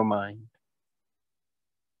you in your mind,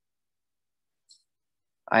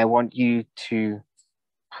 I want you to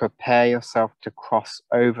prepare yourself to cross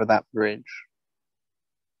over that bridge.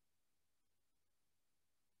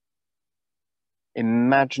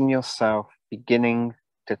 Imagine yourself beginning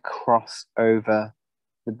to cross over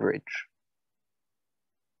the bridge.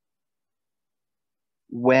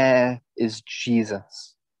 Where is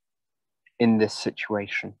Jesus in this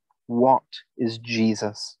situation? What is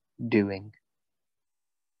Jesus doing?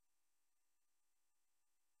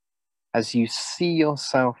 As you see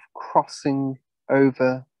yourself crossing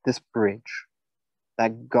over this bridge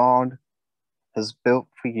that God has built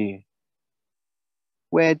for you,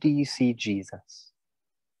 where do you see Jesus?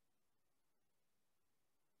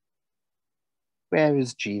 Where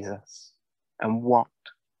is Jesus? And what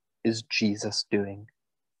is Jesus doing?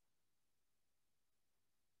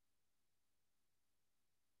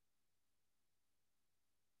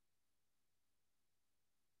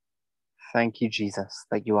 Thank you, Jesus,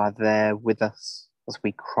 that you are there with us as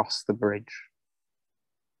we cross the bridge.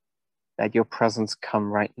 Let your presence come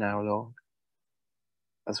right now, Lord,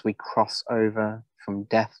 as we cross over from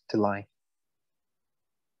death to life,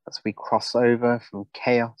 as we cross over from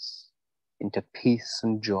chaos into peace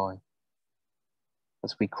and joy,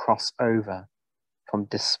 as we cross over from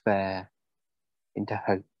despair into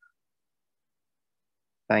hope.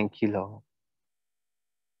 Thank you, Lord.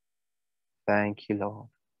 Thank you, Lord.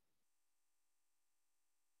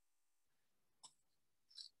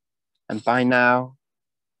 And by now,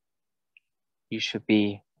 you should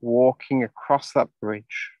be walking across that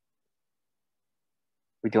bridge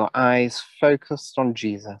with your eyes focused on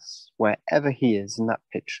Jesus, wherever he is in that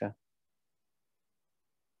picture,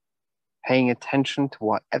 paying attention to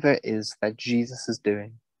whatever it is that Jesus is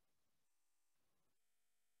doing.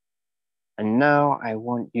 And now I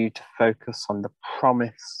want you to focus on the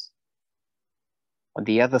promise on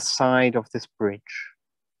the other side of this bridge.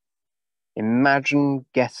 Imagine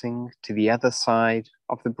getting to the other side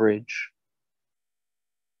of the bridge,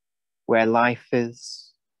 where life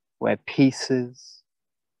is, where peace is,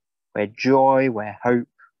 where joy, where hope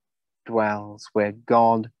dwells, where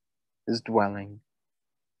God is dwelling.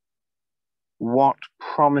 What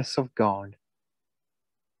promise of God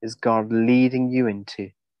is God leading you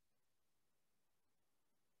into?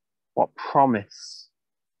 What promise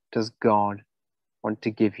does God want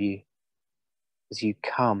to give you as you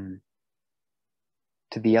come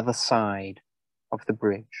to the other side of the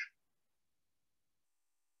bridge.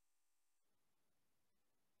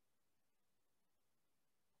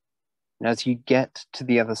 And as you get to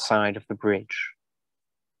the other side of the bridge,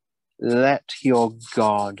 let your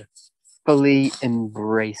God fully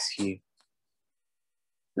embrace you.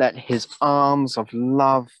 Let his arms of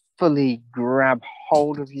love fully grab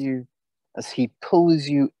hold of you as he pulls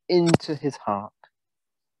you into his heart,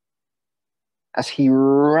 as he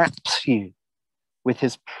wraps you with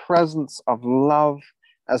his presence of love,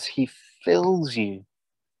 as he fills you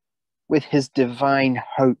with his divine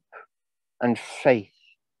hope and faith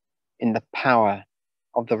in the power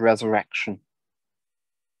of the resurrection.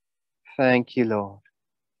 Thank you, Lord.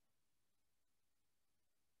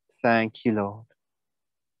 Thank you, Lord.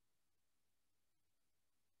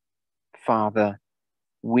 Father,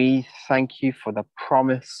 we thank you for the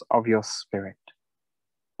promise of your Spirit.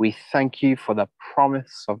 We thank you for the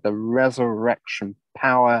promise of the resurrection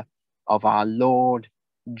power of our Lord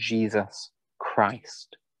Jesus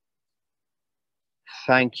Christ.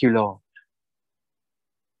 Thank you, Lord.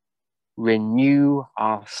 Renew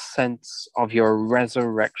our sense of your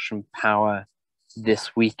resurrection power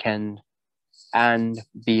this weekend and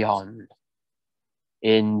beyond.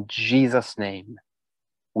 In Jesus' name,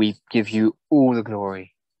 we give you all the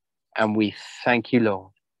glory and we thank you,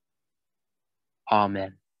 Lord.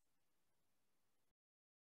 Amen.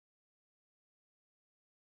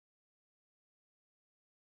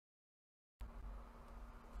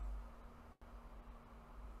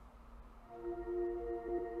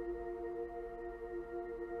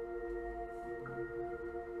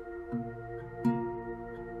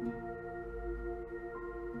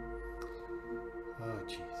 Oh,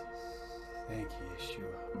 Jesus. Thank you,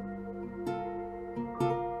 Yeshua.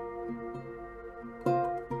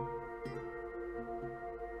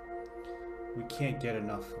 We can't get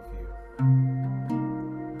enough of you.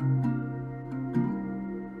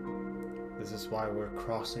 This is why we're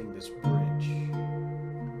crossing this bridge.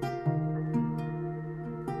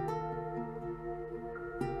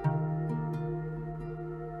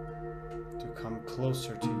 To come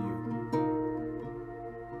closer to you.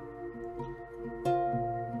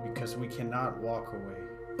 Because we cannot walk away.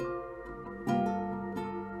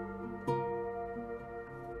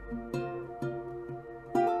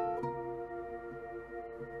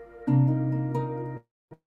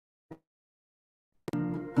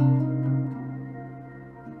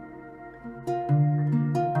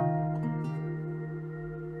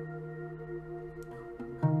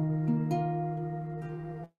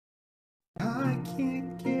 I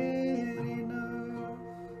can't get enough.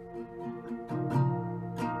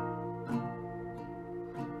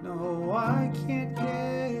 No, I can't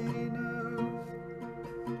get enough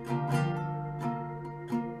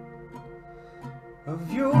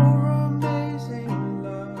of your amazing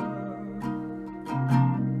love.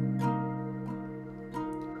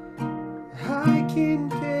 I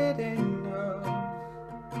can't get enough.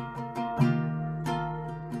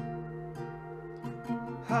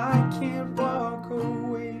 I can't walk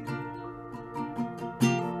away.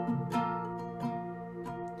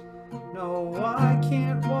 No, I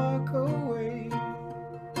can't walk away.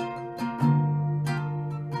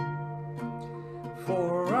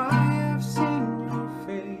 For I have seen your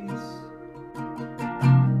face,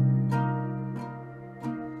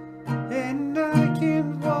 and I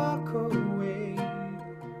can't walk away.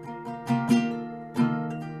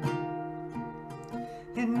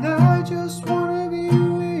 And I just wanna be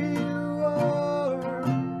where you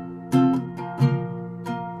are.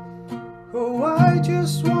 Oh, I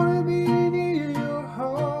just wanna be near your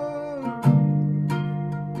heart.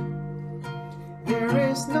 There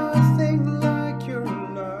is nothing like your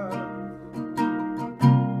love.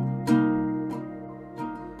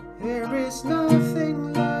 There is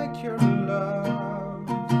nothing like your love.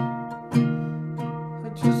 I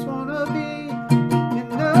just wanna be,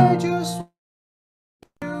 and I just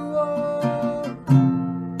you are.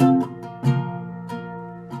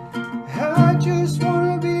 I just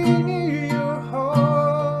wanna be near your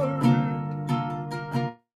heart.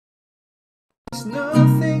 There's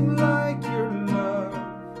nothing like your love.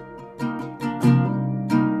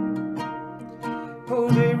 Oh,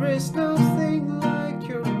 there is nothing like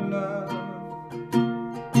your love.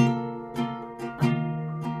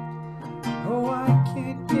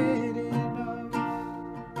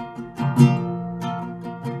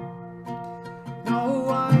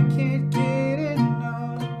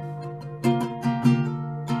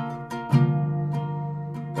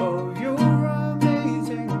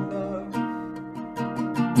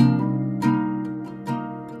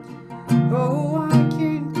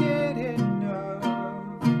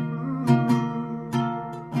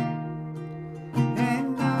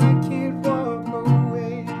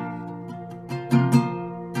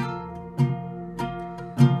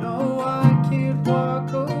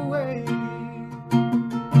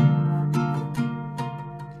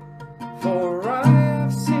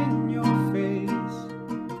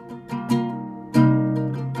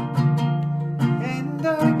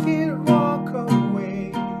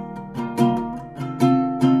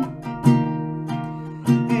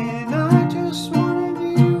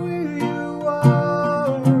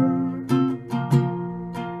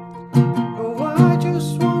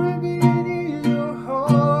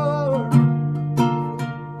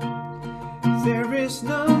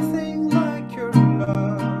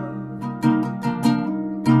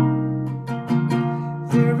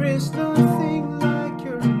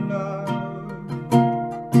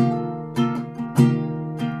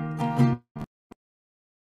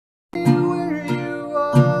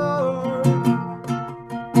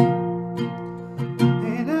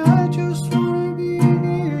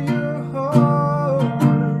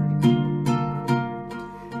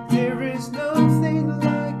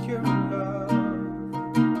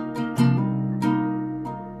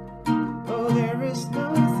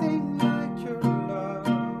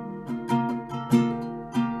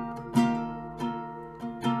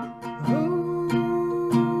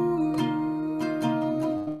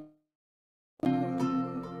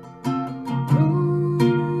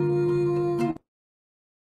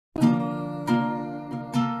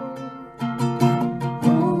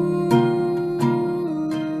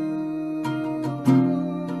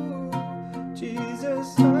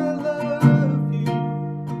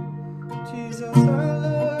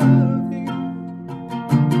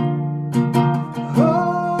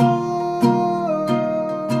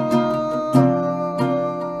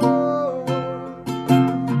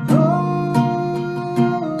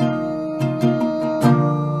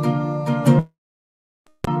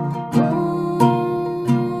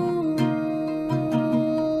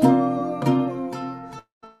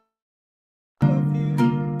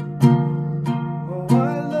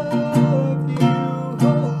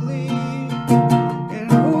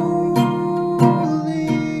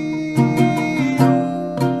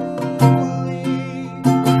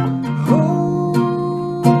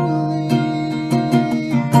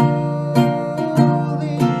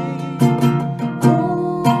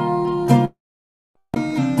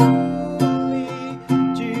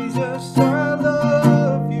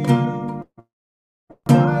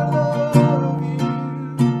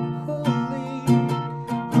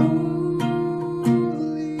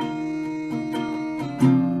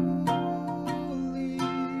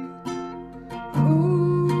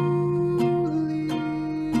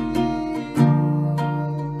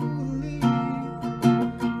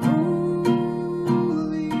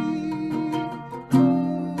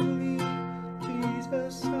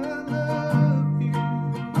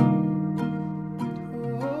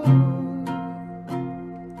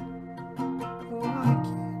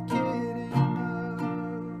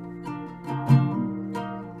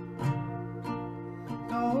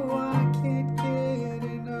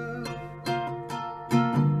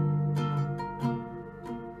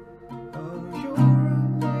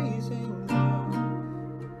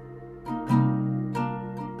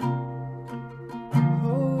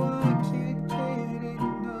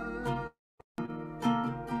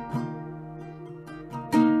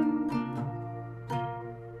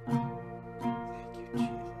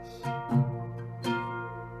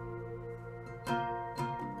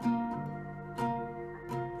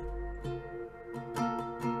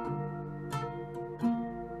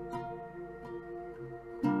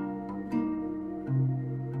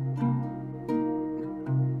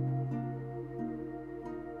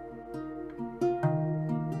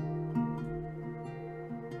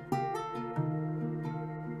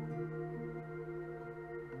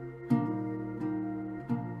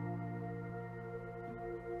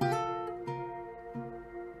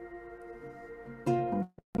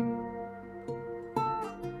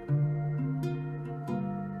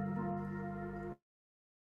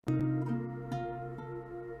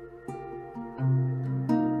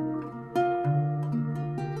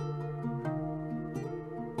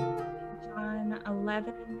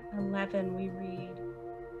 11, we read,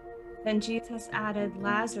 "Then Jesus added,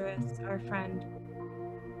 'Lazarus, our friend,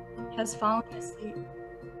 has fallen asleep.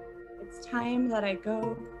 It's time that I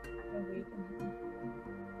go and awaken him.'"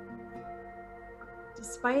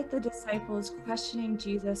 Despite the disciples questioning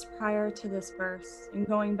Jesus prior to this verse and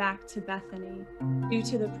going back to Bethany due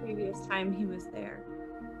to the previous time he was there,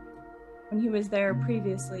 when he was there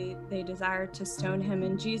previously, they desired to stone him,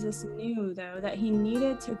 and Jesus knew, though, that he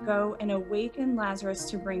needed to go and awaken Lazarus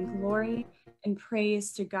to bring glory and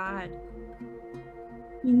praise to God.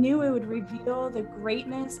 He knew it would reveal the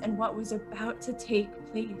greatness and what was about to take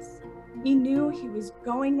place. He knew he was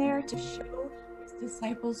going there to show his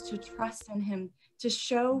disciples to trust in him, to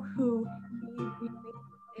show who he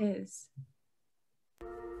really is.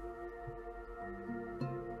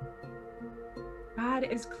 God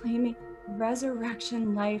is claiming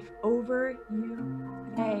resurrection life over you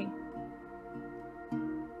today.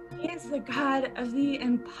 He is the God of the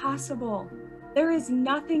impossible. There is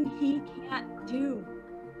nothing he can't do.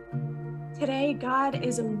 Today, God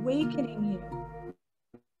is awakening you.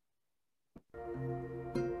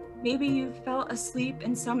 Maybe you fell asleep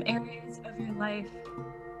in some areas of your life.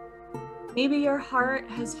 Maybe your heart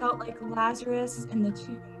has felt like Lazarus in the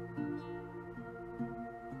tomb.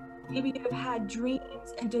 Maybe you have had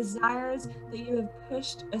dreams and desires that you have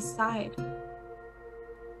pushed aside.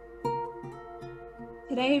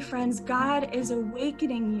 Today, friends, God is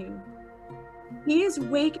awakening you. He is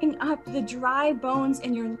waking up the dry bones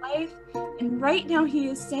in your life, and right now he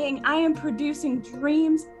is saying, "I am producing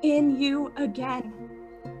dreams in you again."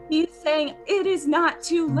 He is saying, "It is not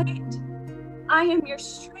too late. I am your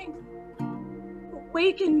strength.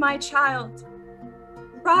 Awaken, my child.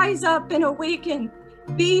 Rise up and awaken.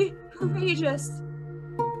 Be courageous.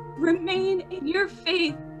 Remain in your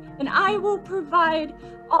faith, and I will provide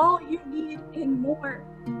all you need and more."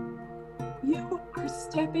 You are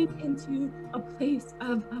stepping into a place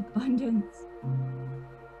of abundance.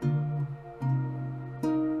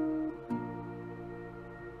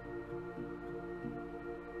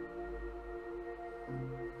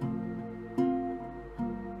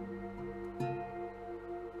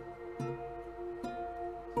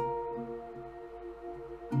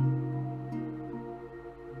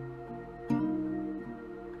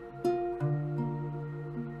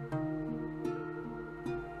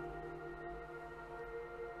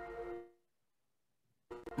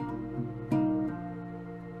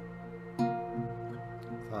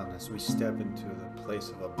 As we step into the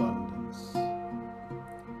place of abundance,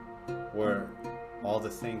 where all the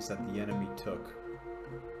things that the enemy took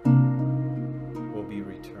will be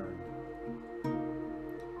returned,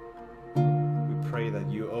 we pray that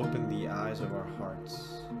you open the eyes of our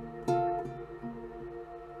hearts,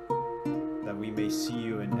 that we may see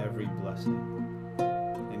you in every blessing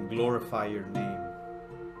and glorify your name,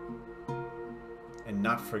 and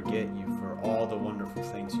not forget you for all the wonderful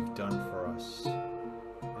things you've done for us,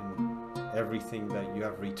 everything that you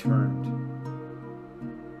have returned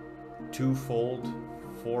twofold,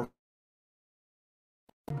 fourfold.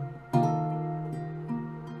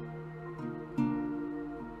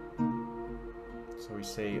 So we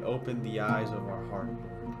say, open the eyes of our heart,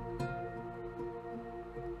 Lord,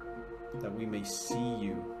 that we may see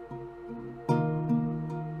you,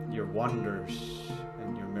 your wonders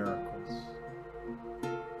and your miracles.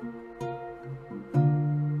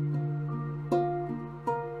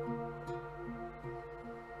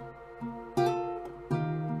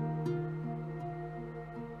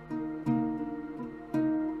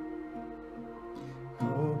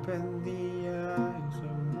 Open the eyes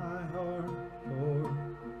of my heart, Lord.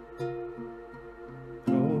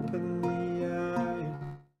 Open the eyes.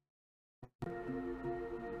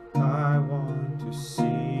 I want to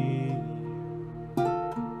see you.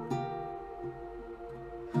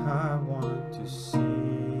 I want to see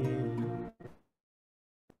you.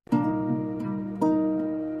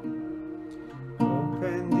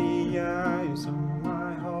 Open the eyes of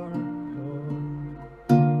my heart, Lord.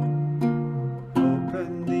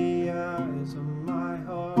 Open the eyes of my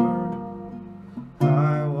heart.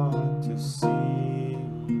 I want to see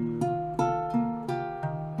you.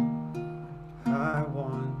 I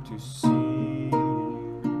want to see you.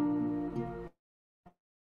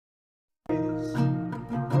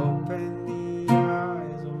 Open the eyes.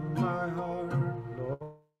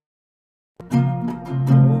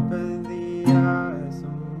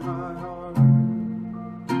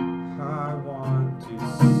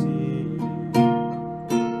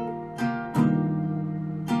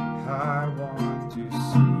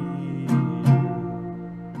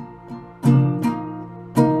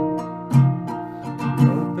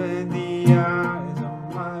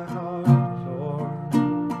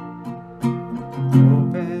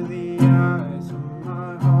 Open the eyes of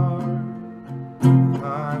my heart.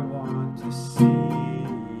 I want to see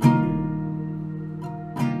you.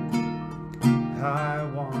 I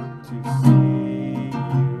want to see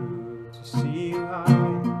you, to see you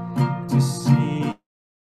high, to see you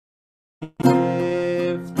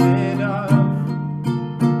lifted up,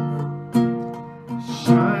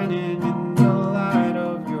 shining in the light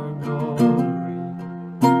of your glory.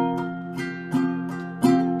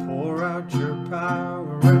 Pour out your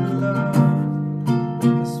power and love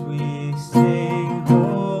as we sing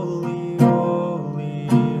holy, holy,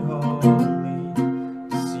 holy.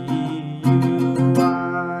 See you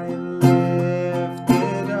high and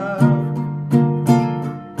lifted up,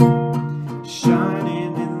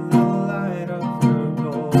 shining in the light of your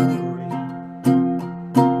glory.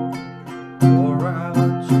 Pour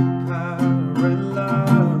out your power and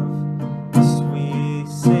love as we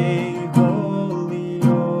sing holy,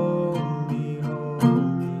 holy,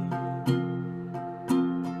 holy.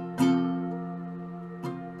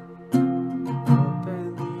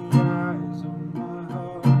 Open the eyes of my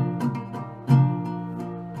heart.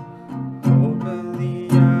 Open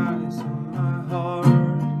the eyes of my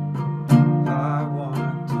heart. I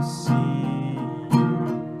want to see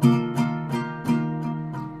you.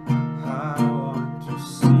 I want to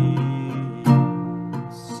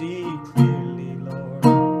see clearly, Lord.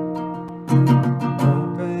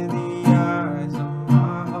 Open the eyes of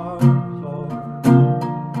my heart, Lord.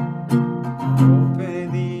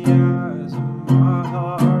 Open the eyes of my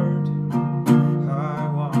heart.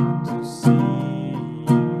 I want to see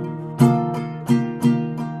you.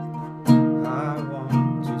 I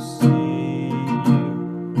want to see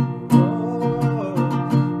you.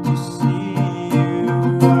 Oh, to see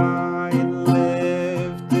you high and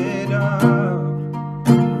lifted up,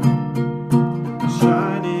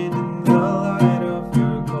 shining in the light of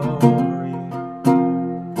your glory.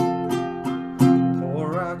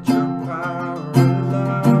 Pour out your power and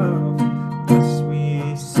love as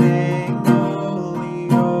we sing holy,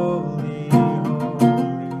 holy,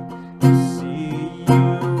 holy. To see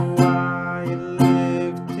you high and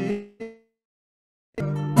lifted up,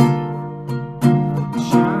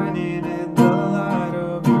 shining in the light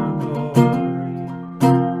of your glory.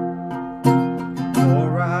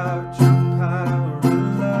 Pour out your power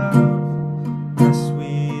and love as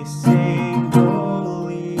we sing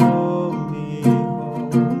holy, holy,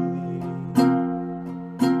 holy.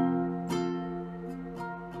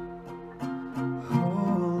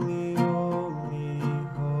 Holy, holy,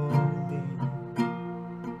 holy.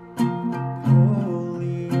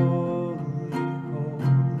 Holy, holy,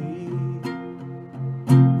 holy.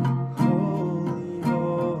 Holy,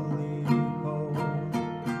 holy, holy.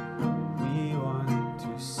 We want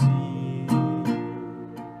to see you.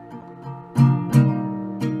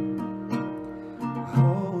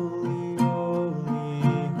 Holy,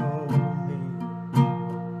 holy, holy.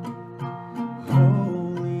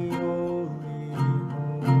 Holy, holy,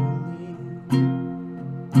 holy.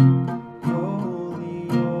 Holy,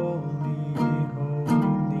 holy,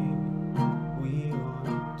 holy. We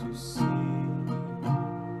want to see you.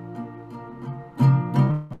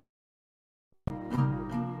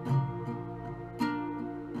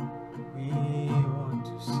 We want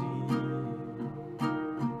to see you.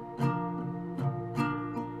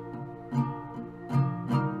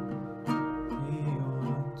 We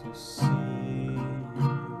want to see you.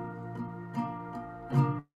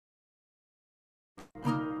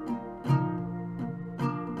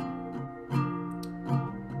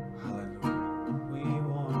 Hallelujah. We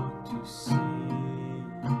want to see you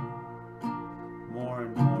more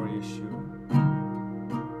and more, Yeshua.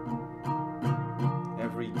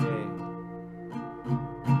 Every day.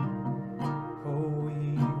 Oh,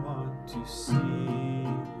 we want to see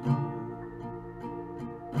you.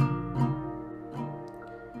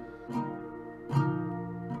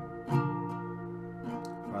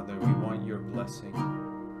 Father, we want your blessing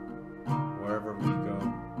wherever we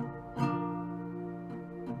go,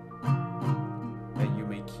 that you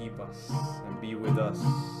may keep us and be with us,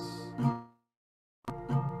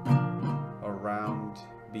 around,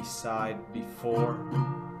 beside, before,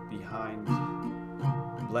 behind,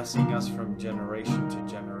 blessing us from generation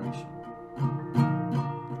to generation.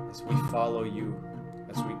 As we follow you,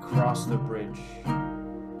 as we cross the bridge,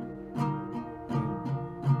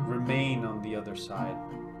 and remain on the other side,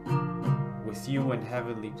 with you in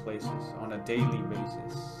heavenly places on a daily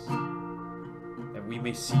basis, that we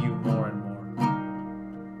may see you more and more.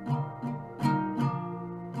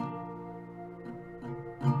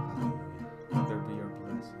 Hallelujah. Let there be your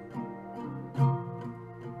blessing.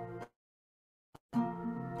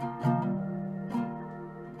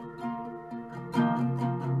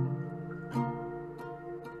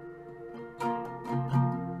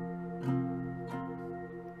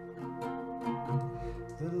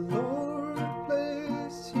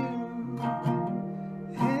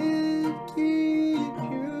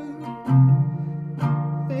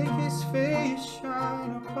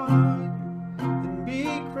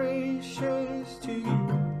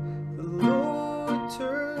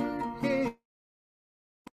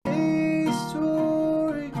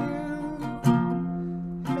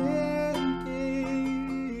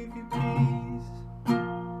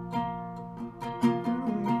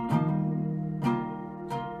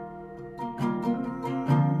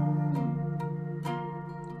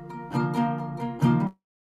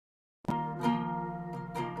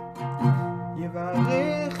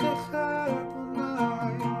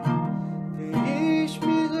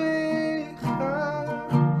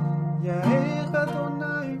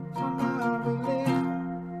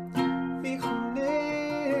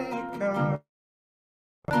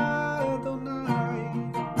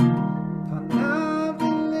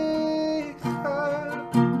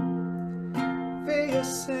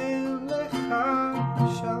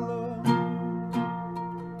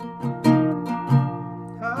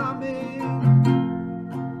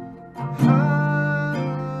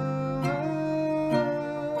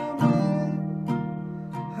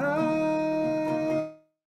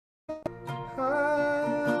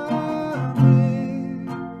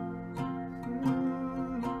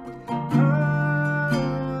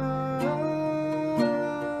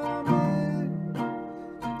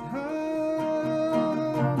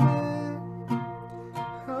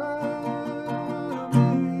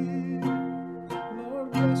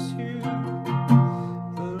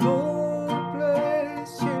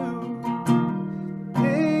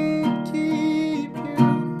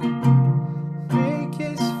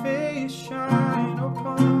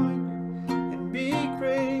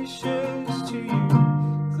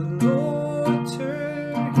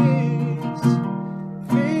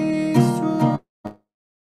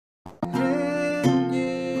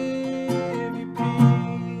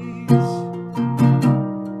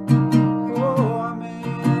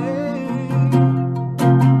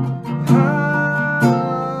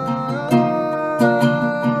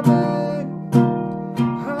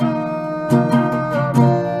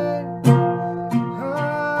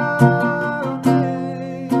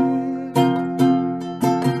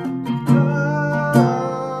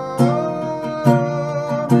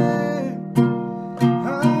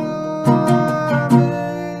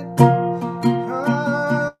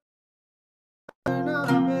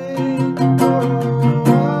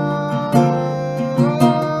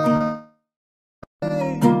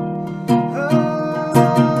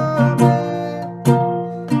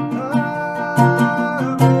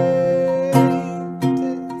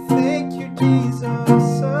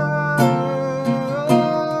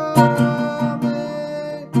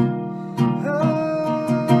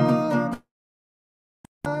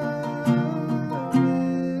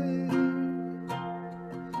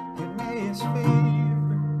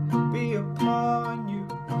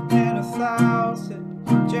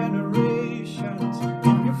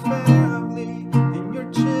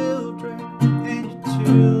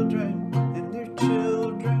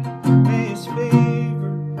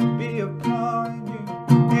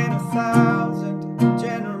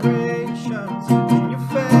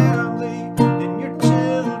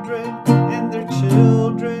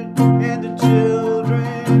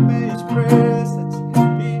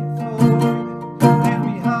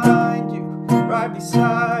 right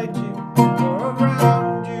beside you or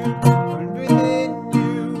around you or within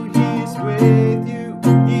you. He is with you.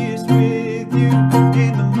 He is with you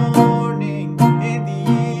in the morning, in the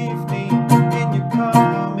evening, in your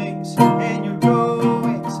comings and your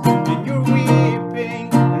goings, in your weeping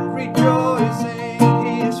and rejoicing.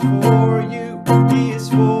 He is for you. He is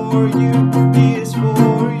for you. He is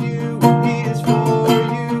for you. He is for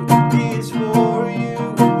you. He is for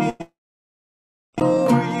you.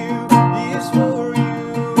 For you, He is for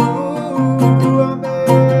you.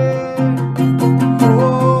 Amen.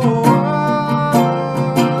 Oh,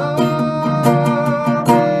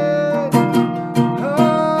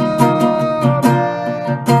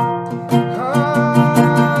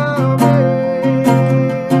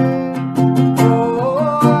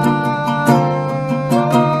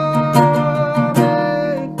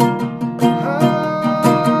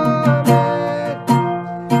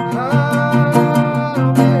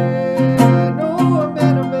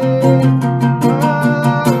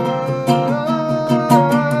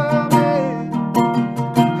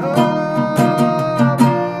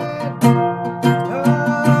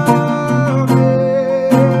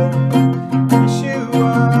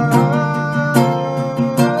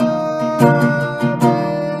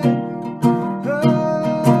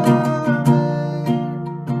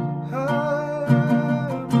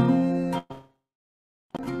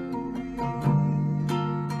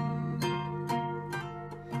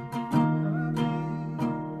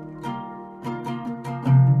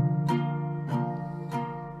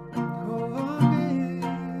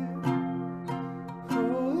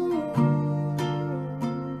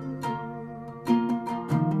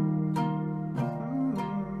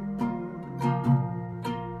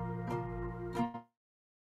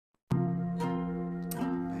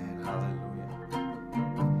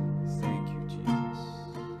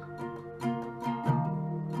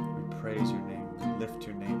 lift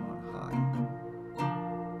your name on high.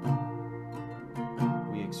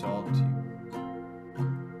 We exalt you.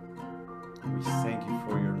 We thank you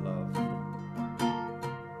for your love.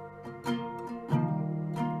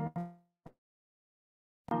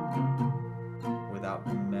 Without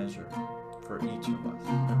measure for each of us.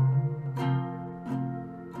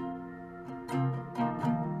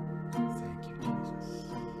 Thank you, Jesus.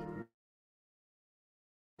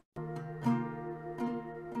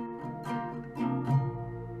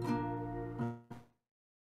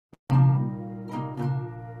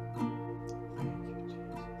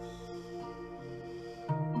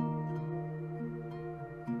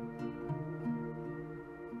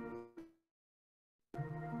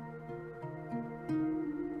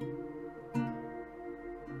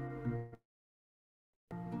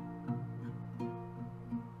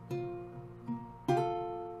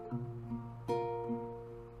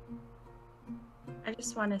 I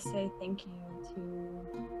just want to say thank you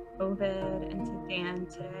to Ovid and to Dan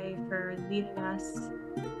today for leading us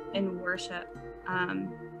in worship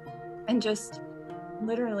and just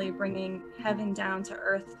literally bringing heaven down to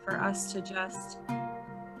earth for us to just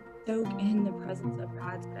soak in the presence of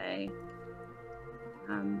God today.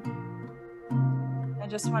 I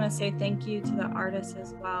just want to say thank you to the artists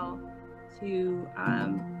as well, to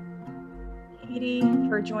Katie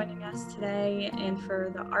for joining us today and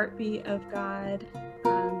for the Art Beat of God.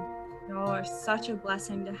 Y'all are such a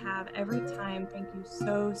blessing to have every time. Thank you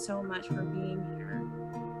so much for being here.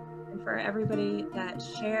 And for everybody that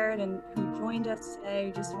shared and who joined us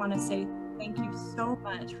today, just want to say thank you so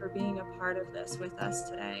much for being a part of this with us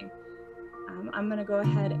today. I'm going to go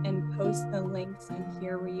ahead and post the links in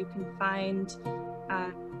here where you can find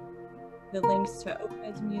the links to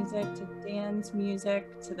Ovid's music, to Dan's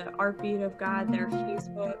music, to the Art Beat of God, their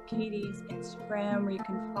Facebook, Katie's Instagram, where you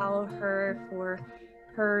can follow her for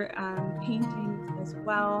her paintings as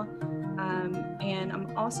well. And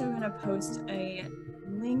I'm also going to post a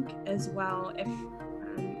link as well if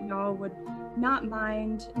y'all would not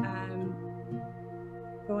mind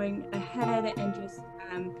going ahead and just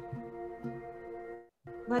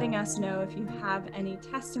letting us know if you have any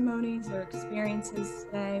testimonies or experiences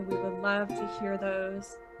today. We would love to hear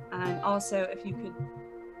those. And also, if you could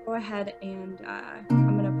go ahead and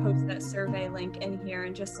I'm going to post that survey link in here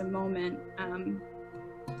in just a moment.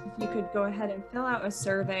 If you could go ahead and fill out a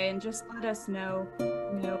survey and just let us know,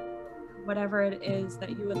 whatever it is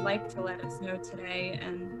that you would like to let us know today.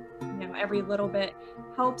 And, every little bit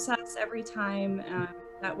helps us every time.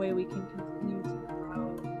 That way we can continue to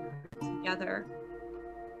grow together.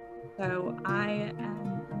 So I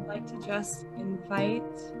would like to just invite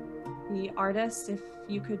the artists, if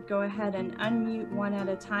you could go ahead and unmute one at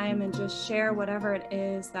a time and just share whatever it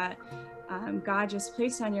is that God just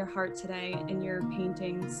placed on your heart today in your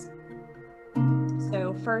paintings.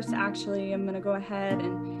 So first, actually, I'm going to go ahead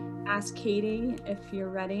and ask Katie if you're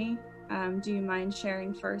ready. Do you mind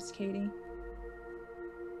sharing first, Katie?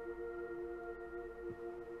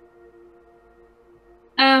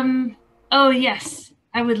 Oh yes,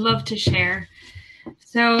 I would love to share.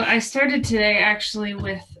 So I started today actually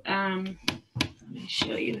with, let me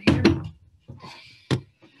show you here.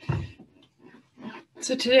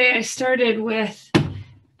 So today I started with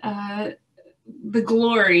the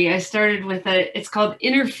glory. I started with it's called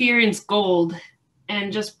Interference Gold,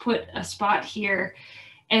 and just put a spot here.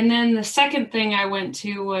 And then the second thing I went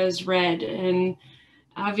to was red, and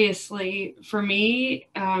obviously for me,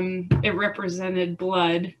 it represented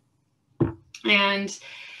blood. And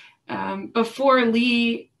before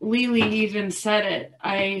Lily even said it,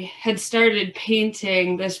 I had started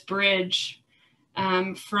painting this bridge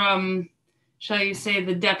from, shall you say,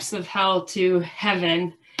 the depths of hell to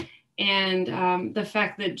heaven. And the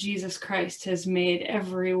fact that Jesus Christ has made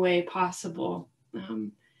every way possible.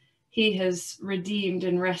 He has redeemed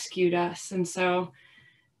and rescued us. And so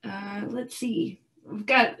let's see, we've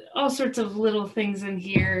got all sorts of little things in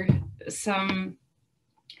here, some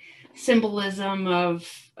symbolism of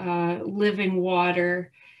living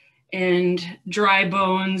water and dry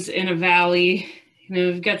bones in a valley. You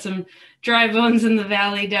know, we've got some dry bones in the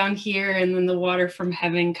valley down here, and then the water from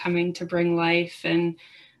heaven coming to bring life. And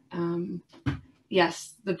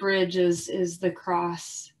yes, the bridge is the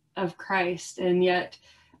cross of Christ, and yet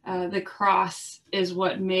the cross is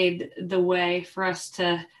what made the way for us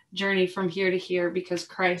to journey from here to here, because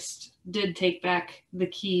Christ did take back the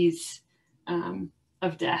keys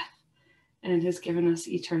of death and has given us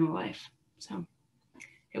eternal life. So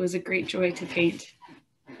it was a great joy to paint.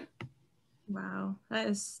 Wow, that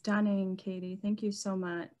is stunning, Katie. Thank you so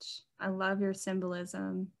much. I love your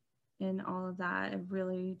symbolism in all of that. It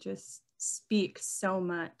really just speaks so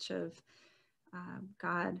much of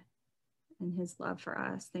God and his love for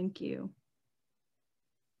us. Thank you.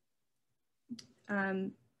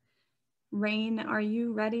 Rain, are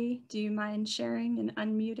you ready? Do you mind sharing and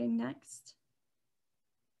unmuting next?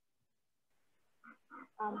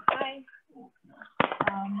 Hi.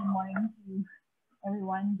 Good morning to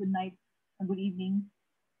everyone. Good night and good evening,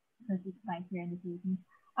 because it's night here in the Philippines.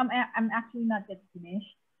 I'm actually not yet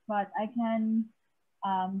finished, but I can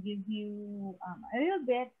give you a little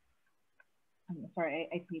bit. I'm sorry,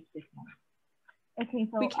 I taped this one. Okay,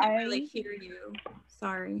 so we can't really hear you.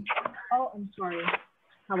 Sorry. Oh, I'm sorry.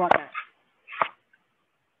 How about that?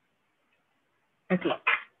 Okay.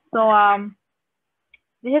 So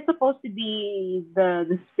this is supposed to be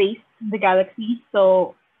the space, the galaxy.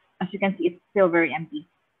 So as you can see, it's still very empty.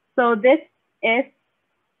 So this is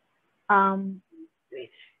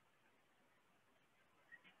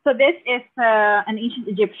so this is an ancient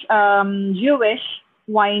Egyptian Jewish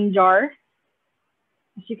wine jar,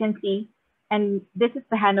 as you can see, and this is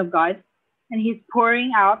the hand of God, and he's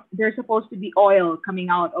pouring out. There's supposed to be oil coming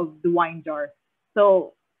out of the wine jar.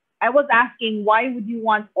 So I was asking, why would you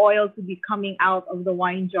want oil to be coming out of the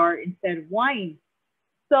wine jar instead of wine?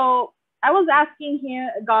 So I was asking him,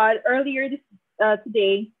 God, earlier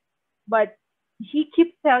today, but he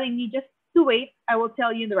keeps telling me just to wait. I will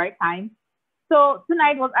tell you in the right time. So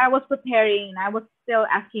tonight I was preparing, I was still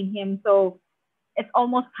asking him, so it's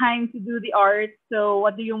almost time to do the art. So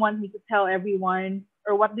what do you want me to tell everyone?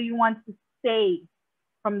 Or what do you want to say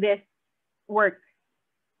from this work?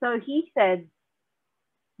 So he said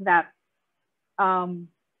that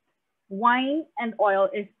wine and oil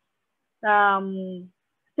is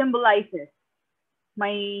symbolizes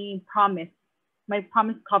my promise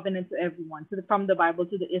covenant to everyone, from the Bible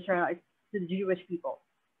to the Israelites, to the Jewish people.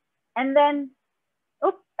 And then,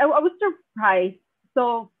 I was surprised.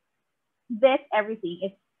 So this everything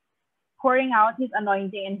is pouring out his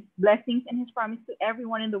anointing and blessings and his promise to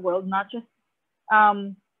everyone in the world, not just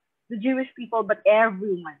the Jewish people, but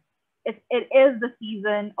everyone. It is the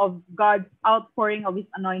season of God's outpouring of his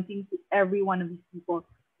anointing to every one of these people.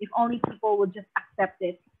 If only people would just accept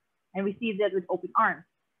it and receive it with open arms.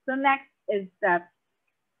 So next is that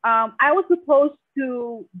I was supposed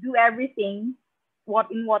to do everything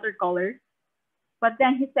in watercolor, but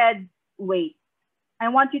then he said, wait, I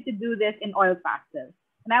want you to do this in oil pastel.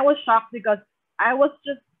 And I was shocked because I was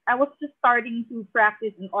just starting to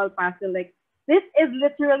practice in oil pastel. Like, this is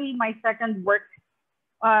literally my second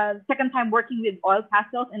time working with oil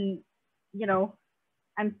pastels, and you know,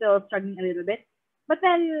 I'm still struggling a little bit. But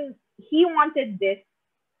then he wanted this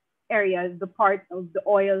area, the part of the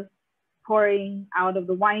oil pouring out of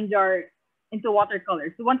the wine jar into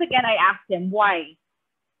watercolor. So once again, I asked him why.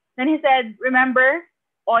 Then he said, remember,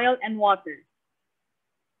 oil and water.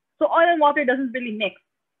 So oil and water doesn't really mix.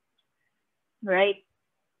 right?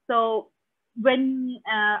 So when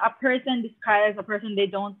a person describes a person they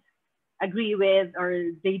don't agree with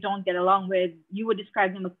or they don't get along with, you would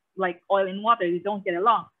describe them as like oil and water. You don't get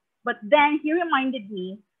along. But then he reminded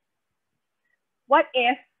me, what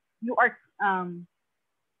if you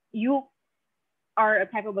are a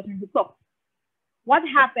type of person who cooks? What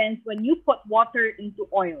happens when you put water into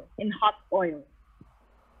oil, in hot oil?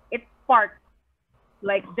 It sparks.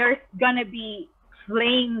 Like there's gonna be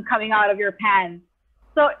flame coming out of your pan.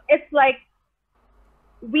 So it's like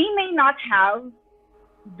we may not have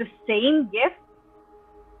the same gift,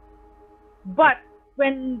 but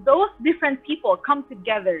when those different people come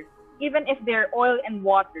together, even if they're oil and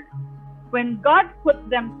water, when God puts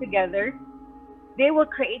them together, they will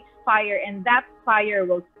create fire, and that fire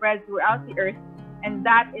will spread throughout the earth, and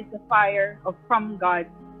that is the fire from God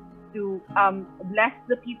to bless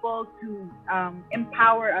the people, to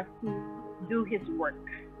empower us to do His work.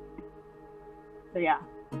 So yeah,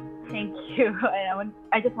 thank you.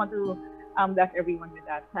 I just want to bless everyone with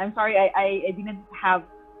that. I'm sorry I didn't have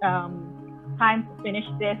time to finish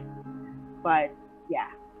this, but yeah,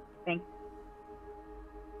 thanks.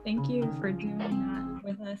 Thank you for doing that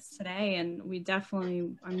with us today. And we definitely,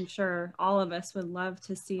 I'm sure all of us would love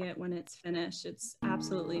to see it when it's finished. It's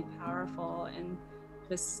absolutely powerful and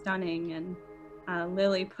just stunning. And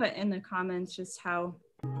Lily put in the comments just how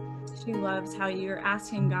she loves how you're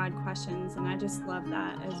asking God questions. And I just love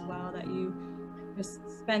that as well, that you just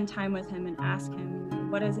spend time with Him and ask Him,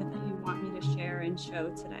 what is it that you want me to share and show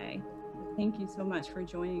today? Thank you so much for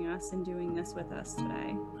joining us and doing this with us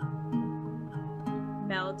today.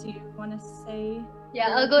 Mel, do you want to say? Yeah,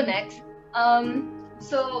 I'll go next.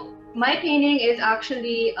 So my painting is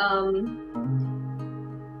actually,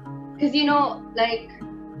 because like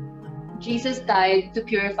Jesus died to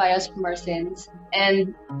purify us from our sins,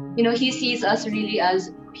 and He sees us really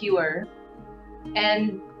as pure.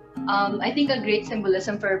 And I think a great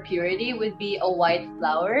symbolism for purity would be a white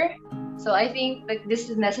flower. So I think like this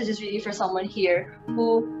message is really for someone here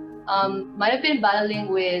who might have been battling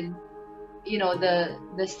with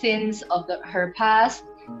the sins of her past,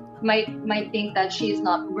 might think that she is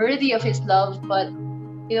not worthy of His love, but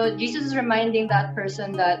Jesus is reminding that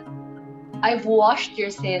person that I've washed your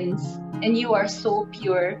sins and you are so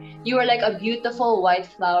pure. You are like a beautiful white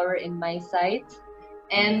flower in my sight.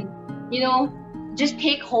 And just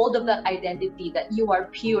take hold of that identity, that you are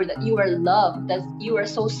pure, that you are loved, that you are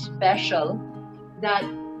so special, that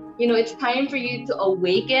it's time for you to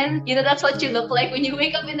awaken. That's what you look like when you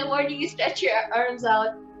wake up in the morning. You stretch your arms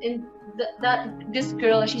out, and this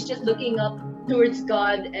girl, she's just looking up towards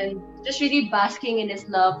God and just really basking in His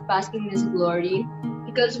love, basking in His glory.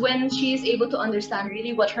 Because when she is able to understand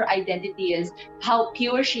really what her identity is, how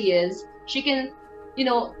pure she is, she can,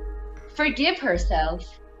 forgive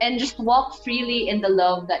herself and just walk freely in the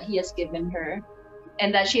love that He has given her,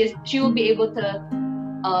 and that she will be able to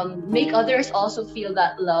make others also feel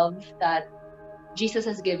that love that Jesus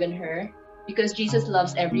has given her, because Jesus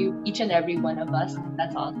loves each and every one of us.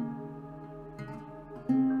 That's all.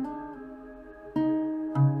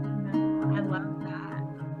 I love that.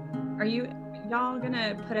 Are y'all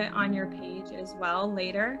gonna put it on your page as well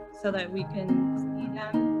later so that we can see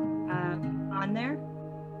them on there?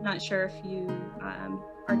 I'm not sure if you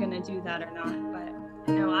are gonna do that or not, but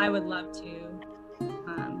I know I would love to.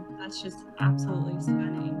 That's just absolutely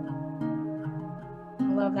stunning. I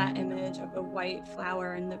love that image of a white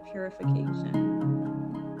flower and the purification.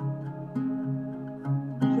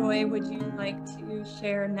 Joy, would you like to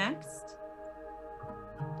share next?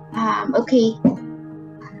 Okay.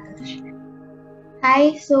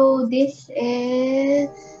 Hi, so this is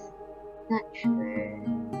not sure.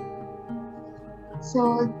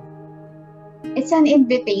 So it's an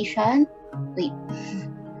invitation. Wait.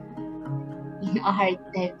 A hard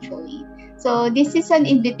time showing. So this is an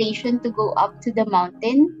invitation to go up to the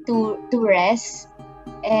mountain to rest,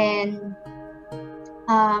 and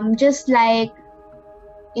just like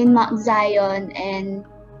in Mount Zion and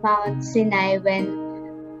Mount Sinai when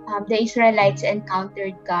the Israelites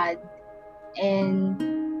encountered God, and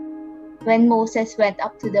when Moses went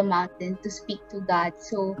up to the mountain to speak to God.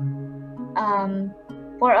 So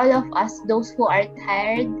for all of us, those who are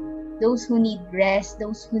tired, those who need rest,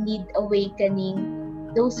 those who need awakening,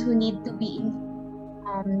 those who need to be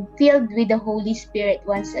filled with the Holy Spirit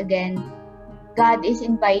once again, God is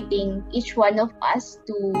inviting each one of us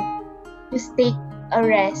to just take a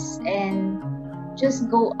rest and just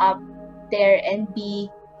go up there and be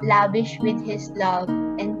lavish with His love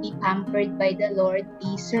and be pampered by the Lord,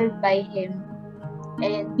 be served by Him,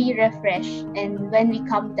 and be refreshed. And when we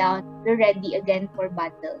come down, we're ready again for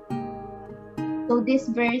battle. So this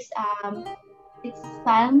verse It's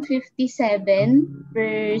Psalm 57,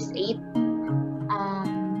 verse 8.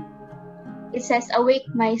 It says, "Awake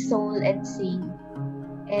my soul and sing."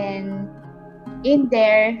 And in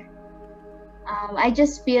there, I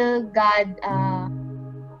just feel God's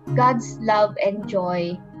love and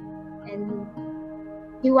joy, and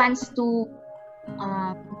He wants to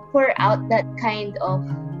pour out that kind of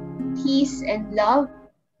peace and love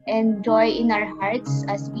and joy in our hearts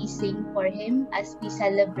as we sing for Him, as we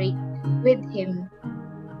celebrate with Him.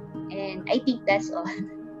 And I think that's all.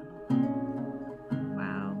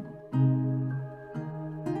 Wow.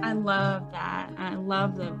 I love that. I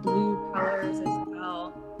love the blue colors as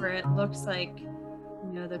well, where it looks like,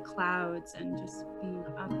 you know, the clouds and just being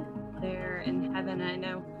up there in heaven. I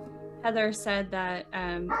know Heather said that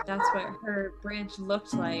that's what her bridge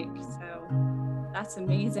looked like, so that's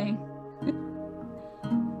amazing.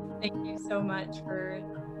 Thank you so much for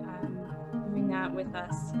doing that with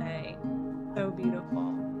us today. So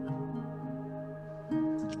beautiful.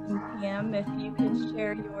 And Pam, if you could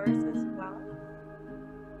share yours as well.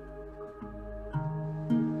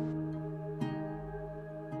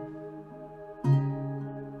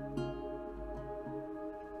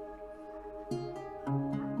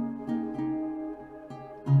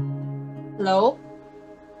 Hello?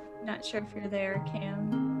 Not sure if you're there,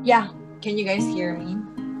 Cam. Yeah. Can you guys hear me?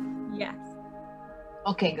 Yes.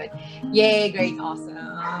 Okay, good. Yay, great, awesome.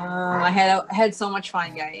 I had so much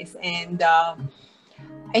fun, guys. And I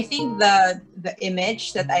think the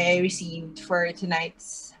image that I received for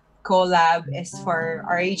tonight's collab is for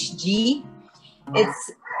RHG.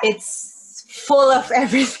 It's full of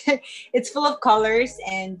everything. It's full of colors,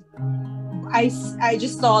 and I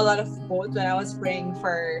just saw a lot of boats when I was praying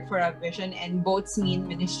for a vision, and boats mean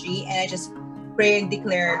ministry, and I just pray and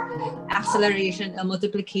declare acceleration and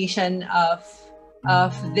multiplication of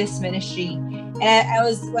this ministry. And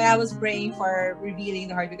when I was praying for revealing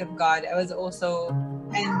the heartbeat of God, I was also,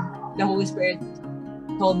 and the Holy Spirit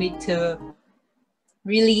told me to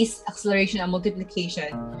release acceleration and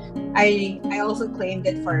multiplication. I also claimed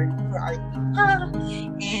it for art.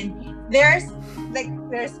 And there's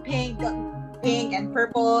pink and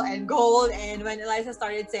purple and gold, and when Eliza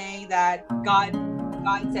started saying that God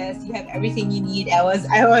says you have everything you need, I was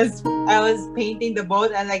painting the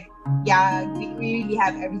boat, and like, yeah, we really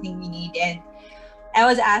have everything we need. And I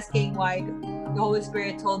was asking why the Holy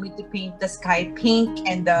Spirit told me to paint the sky pink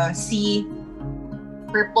and the sea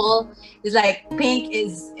purple. It's like pink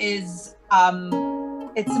is it's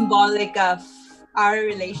symbolic of our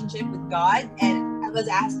relationship with God, and I was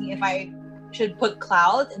asking if I should put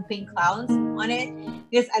clouds and paint clouds on it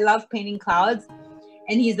because I love painting clouds.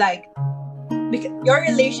 And he's like, because your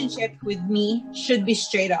relationship with me should be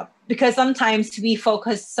straight up, because sometimes we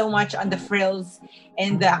focus so much on the frills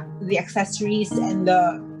and the accessories and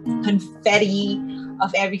the confetti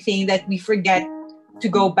of everything that we forget to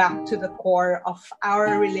go back to the core of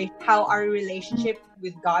how our relationship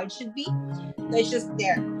with God should be. So it's just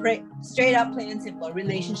there, straight up, plain and simple,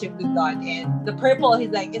 relationship with God. And the purple, he's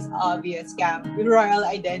like, it's obvious, Cam, with royal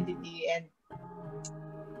identity. And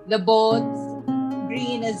the boats,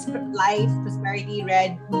 green is life, prosperity,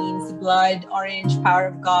 red means blood, orange, power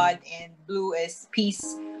of God, and blue is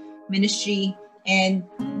peace, ministry. And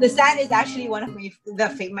the sand is actually one of my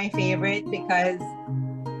favorite, because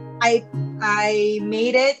I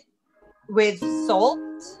made it with salt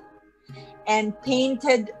and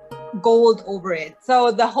painted gold over it.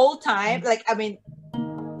 So the whole time, like, I mean, a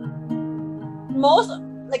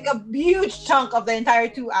huge chunk of the entire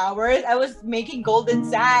 2 hours, I was making golden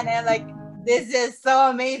sand, and like, this is so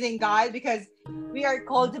amazing, God, because we are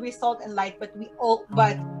called to be salt and light, but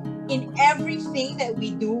in everything that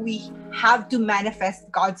we do, we have to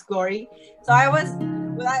manifest God's glory. So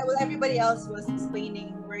while everybody else was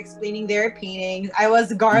explaining their paintings, I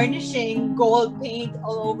was garnishing gold paint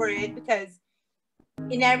all over it, because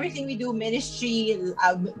in everything we do, ministry,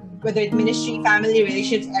 whether it's ministry, family,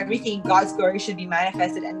 relationships, everything, God's glory should be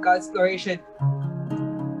manifested, and God's glory should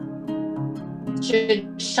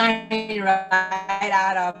shine right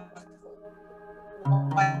out of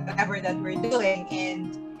whatever that we're doing.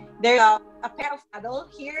 And there's a pair of paddle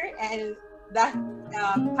here, and that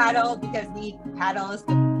paddle, because we need paddles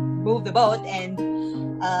to move the boat, and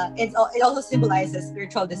it also symbolizes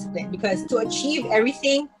spiritual discipline, because to achieve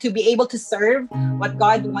everything, to be able to serve what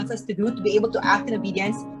God wants us to do, to be able to act in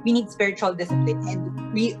obedience, we need spiritual discipline.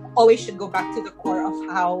 And we always should go back to the core of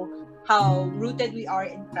how rooted we are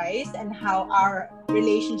in Christ, and how our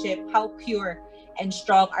relationship, how pure and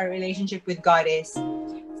strong our relationship with God is.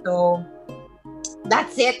 So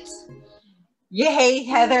that's it. Yay,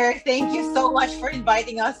 Heather, thank you so much for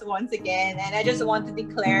inviting us once again. And I just want to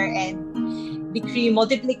declare and decree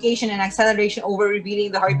multiplication and acceleration over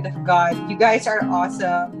revealing the heartbeat of God. You guys are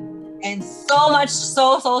awesome. And so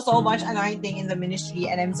much anointing in the ministry.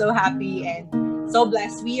 And I'm so happy and so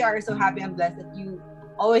blessed. We are so happy and blessed that you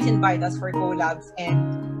always invite us for collabs.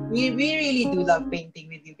 And we really do love painting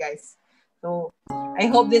with you guys. So I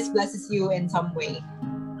hope this blesses you in some way.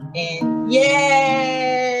 And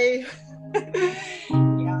yay!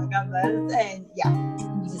 Yeah, God bless. And yeah,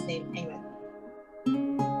 in Jesus' name, amen.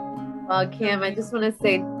 Well, Kim, I just want to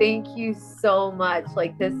say thank you so much.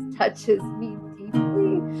 Like, this touches me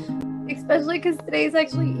deeply, especially because today's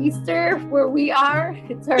actually Easter where we are.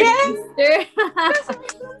 It's our Easter.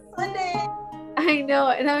 Sunday. I know.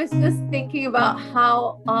 And I was just thinking about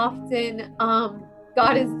how often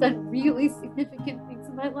God has done really significant things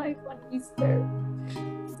in my life on Easter.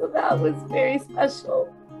 So that was very special.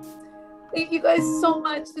 Thank you guys so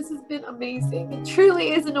much. This has been amazing. It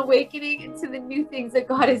truly is an awakening into the new things that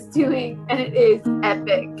God is doing, and it is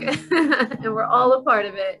epic. And we're all a part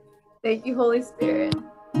of it. Thank you, Holy Spirit.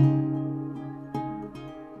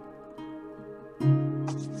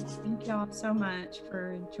 Thank you all so much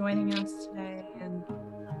for joining us today. And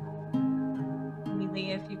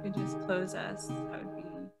Lily, if you could just close us, that would be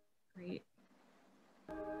great.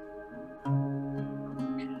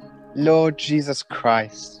 Lord Jesus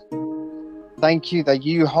Christ, thank you that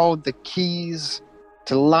you hold the keys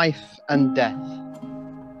to life and death.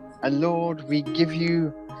 And Lord, we give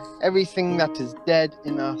you everything that is dead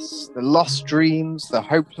in us, the lost dreams, the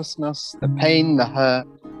hopelessness, the pain, the hurt.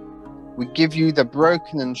 We give you the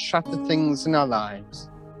broken and shattered things in our lives.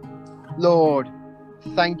 Lord,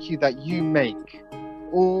 thank you that you make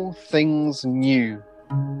all things new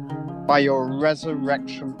by your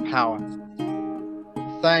resurrection power.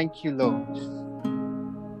 Thank you, Lord.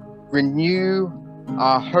 Renew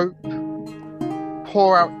our hope,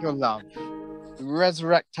 pour out your love,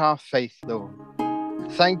 resurrect our faith, Lord.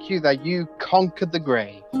 Thank you that you conquered the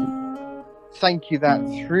grave. Thank you that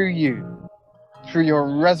through you, through your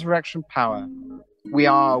resurrection power, we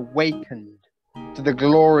are awakened to the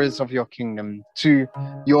glories of your kingdom, to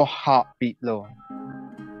your heartbeat, Lord.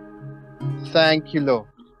 Thank you, Lord.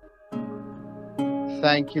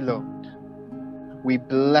 Thank you, Lord. We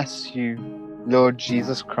bless you, Lord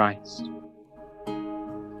Jesus Christ.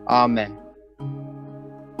 Amen.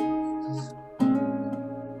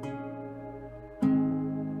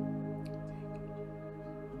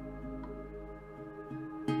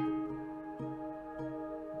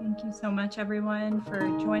 Thank you so much, everyone, for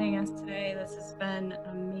joining us today. This has been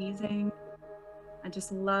amazing. I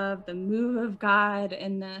just love the move of God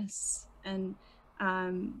in this. And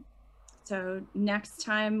so next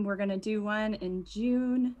time we're going to do one in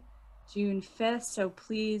June 5th. So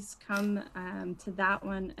please come to that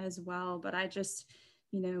one as well. But I just,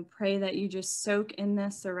 pray that you just soak in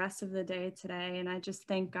this the rest of the day today. And I just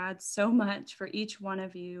thank God so much for each one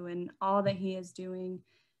of you and all that he is doing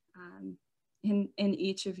in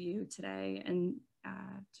each of you today. And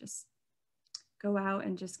just go out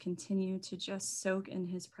and just continue to just soak in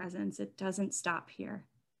his presence. It doesn't stop here.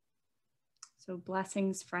 So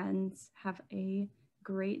blessings, friends. Have a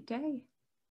great day.